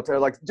of the military,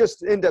 like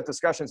just in-depth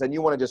discussions, and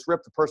you want to just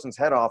rip the person's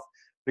head off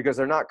because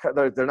they're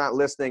not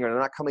listening, or they're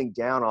not coming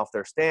down off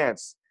their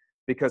stance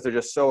because they're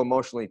just so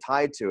emotionally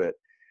tied to it.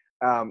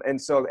 And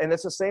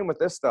it's the same with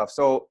this stuff.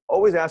 So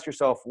always ask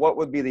yourself, what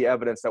would be the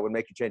evidence that would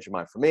make you change your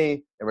mind? For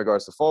me, in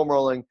regards to foam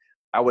rolling,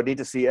 I would need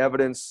to see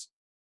evidence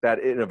that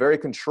in a very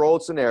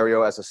controlled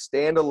scenario, as a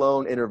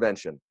standalone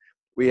intervention,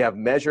 we have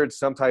measured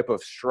some type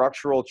of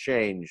structural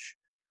change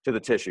to the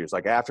tissues.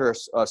 Like, after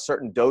a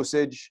certain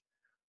dosage,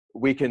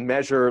 we can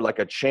measure like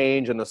a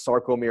change in the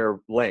sarcomere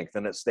length,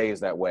 and it stays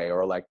that way,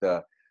 or like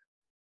the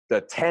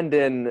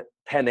tendon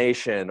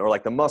pennation, or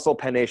like the muscle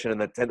pennation,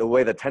 and the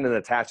way the tendon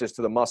attaches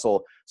to the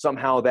muscle,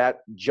 somehow that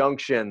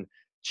junction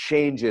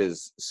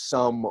changes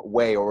some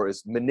way or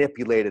is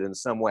manipulated in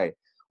some way.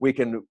 We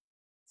can,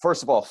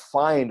 first of all,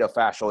 find a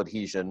fascial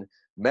adhesion,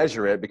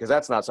 measure it, because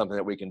that's not something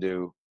that we can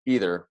do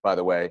either, by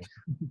the way.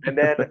 And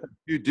then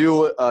you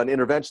do an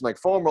intervention like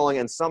foam rolling,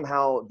 and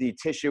somehow the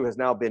tissue has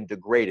now been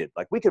degraded.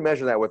 Like, we can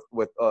measure that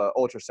with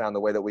ultrasound, the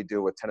way that we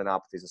do with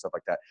tendinopathies and stuff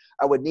like that.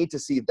 I would need to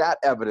see that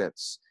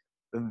evidence.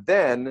 And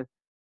then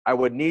I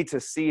would need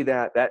to see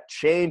that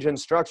change in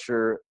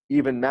structure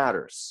even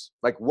matters.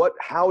 Like,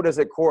 how does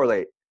it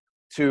correlate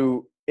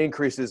to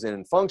increases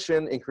in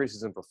function,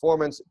 increases in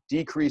performance,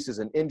 decreases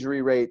in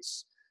injury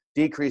rates,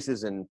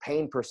 decreases in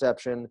pain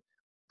perception?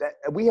 That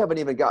we haven't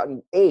even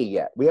gotten A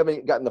yet. We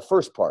haven't gotten the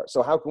first part.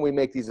 So how can we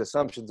make these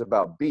assumptions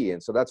about B?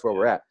 And so that's where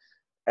we're at.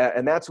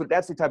 And that's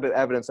the type of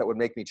evidence that would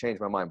make me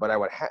change my mind. But I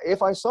would,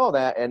 if I saw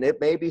that, and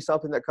it may be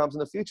something that comes in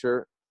the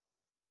future,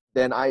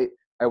 then I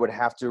would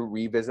have to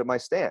revisit my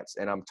stance.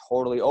 And I'm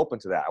totally open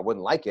to that. I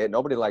wouldn't like it.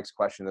 Nobody likes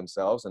questioning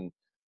themselves and,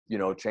 you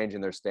know,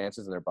 changing their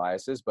stances and their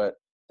biases. But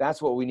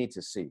that's what we need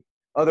to see.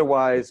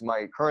 Otherwise,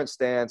 my current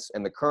stance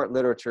and the current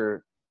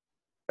literature,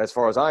 as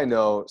far as I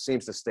know,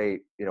 seems to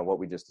state, you know, what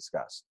we just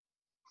discussed.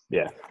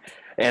 Yeah.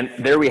 And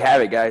there we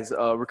have it, guys.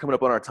 We're coming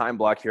up on our time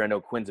block here. I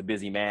know Quinn's a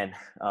busy man,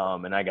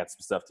 and I got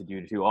some stuff to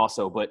do too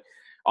also. But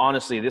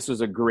honestly, this was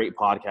a great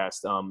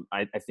podcast.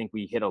 I think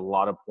we hit a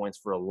lot of points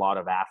for a lot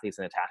of athletes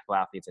and tactical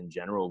athletes in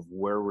general of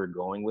where we're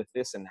going with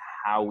this and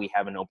how we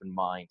have an open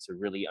mind to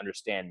really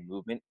understand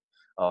movement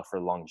for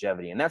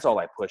longevity. And that's all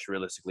I push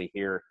realistically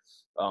here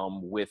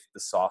with the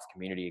soft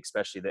community,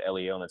 especially the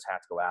LEO and the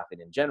tactical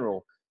athlete in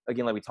general.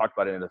 Again, like we talked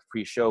about it in the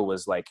pre-show,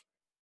 was like,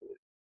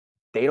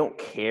 they don't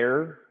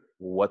care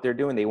what they're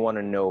doing. They want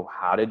to know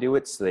how to do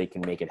it so they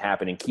can make it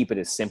happen and keep it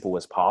as simple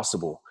as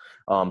possible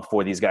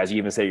for these guys. You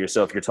even say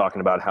yourself, you're talking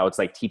about how it's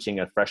like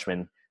teaching a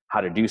freshman how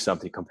to do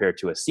something compared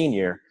to a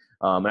senior.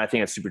 And I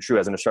think that's super true.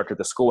 As an instructor at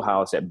the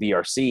schoolhouse at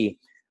BRC,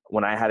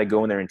 when I had to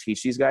go in there and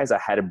teach these guys, I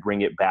had to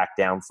bring it back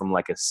down from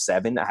like a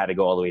 7. I had to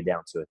go all the way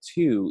down to a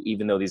 2,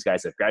 even though these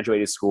guys have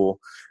graduated school,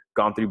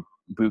 gone through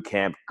boot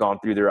camp, gone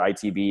through their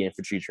ITB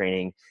infantry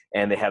training,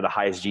 and they have the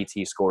highest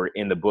GT score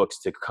in the books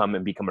to come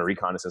and become a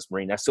reconnaissance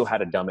Marine. I still had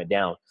to dumb it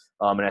down.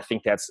 And I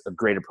think that's a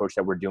great approach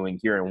that we're doing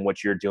here and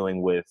what you're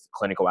doing with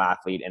Clinical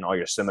Athlete and all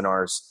your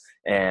seminars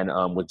and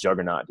with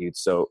Juggernaut, dude.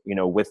 So, you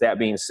know, with that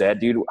being said,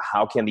 dude,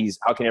 how can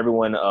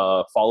everyone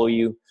follow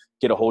you,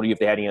 get a hold of you if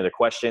they had any other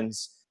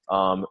questions?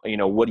 You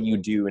know, what do you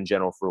do in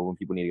general for when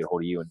people need to get a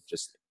hold of you and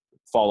just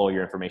follow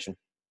your information?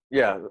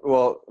 Yeah.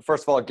 Well,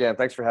 first of all, again,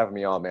 thanks for having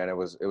me on, man. It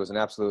was an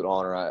absolute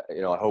honor. I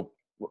hope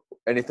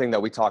anything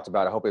that we talked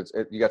about, I hope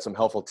you got some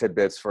helpful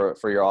tidbits for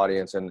your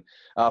audience. And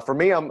for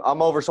me, I'm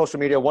over social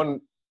media.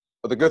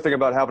 The good thing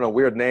about having a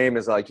weird name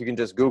is like you can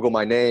just Google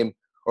my name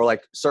or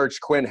like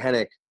search Quinn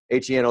Henoch,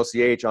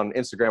 Henoch on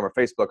Instagram or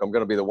Facebook. I'm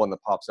going to be the one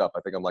that pops up.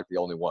 I think I'm like the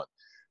only one.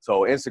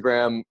 So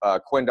Instagram,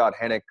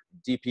 Quinn.Henoch,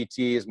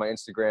 DPT is my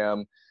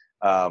Instagram.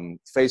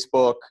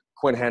 Facebook,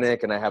 Quinn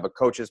Henoch, and I have a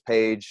coach's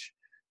page.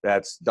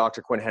 That's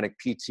Dr. Quinn Henoch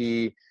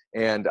PT.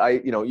 And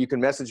you can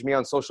message me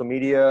on social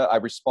media. I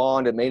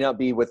respond. It may not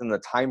be within the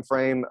time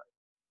frame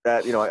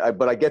that,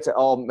 but I get to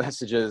all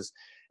messages,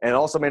 and it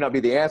also may not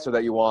be the answer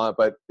that you want,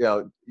 but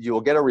you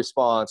will get a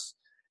response.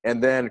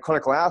 And then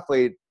Clinical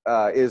Athlete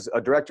is a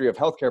directory of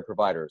healthcare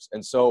providers.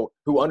 And so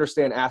who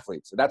understand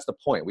athletes. That's the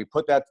point. We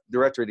put that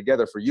directory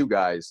together for you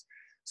guys.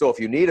 So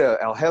if you need a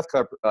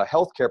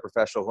healthcare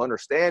professional who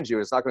understands you,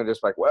 it's not going to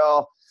just like,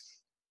 well,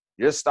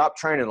 you just stop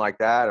training like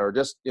that, or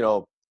just,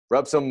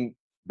 rub some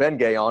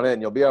Bengay on it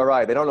and you'll be all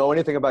right. They don't know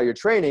anything about your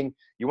training.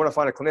 You want to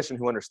find a clinician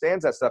who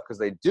understands that stuff because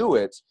they do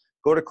it.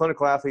 Go to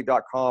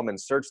clinicalathlete.com and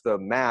search the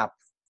map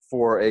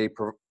for a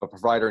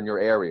provider in your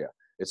area.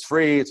 It's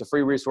free. It's a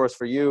free resource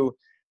for you.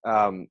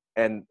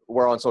 And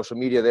we're on social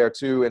media there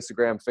too: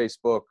 Instagram,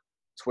 Facebook,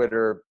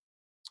 Twitter,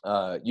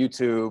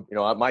 YouTube.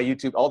 My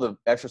YouTube, all the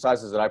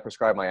exercises that I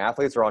prescribe my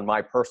athletes are on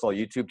my personal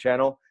YouTube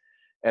channel,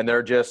 and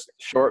they're just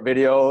short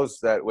videos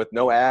that with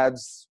no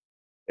ads.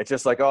 It's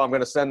just like, oh,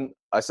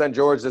 I send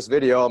George this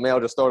video. I'll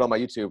just throw it on my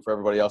YouTube for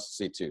everybody else to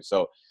see too.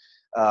 So,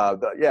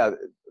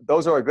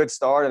 those are a good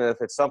start. And if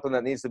it's something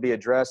that needs to be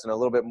addressed in a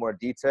little bit more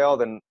detail,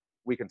 then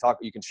we can talk.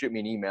 You can shoot me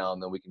an email,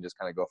 and then we can just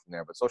kind of go from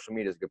there. But social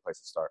media is a good place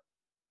to start.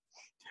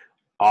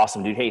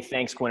 Awesome, dude. Hey,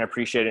 thanks, Quinn. I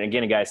appreciate it. And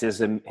again, guys,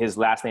 his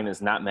last name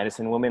is not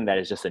Medicine Woman. That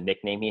is just a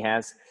nickname he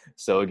has.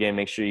 So again,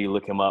 make sure you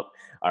look him up.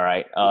 All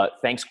right.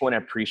 Thanks, Quinn. I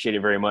appreciate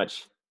it very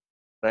much.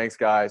 Thanks,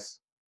 guys.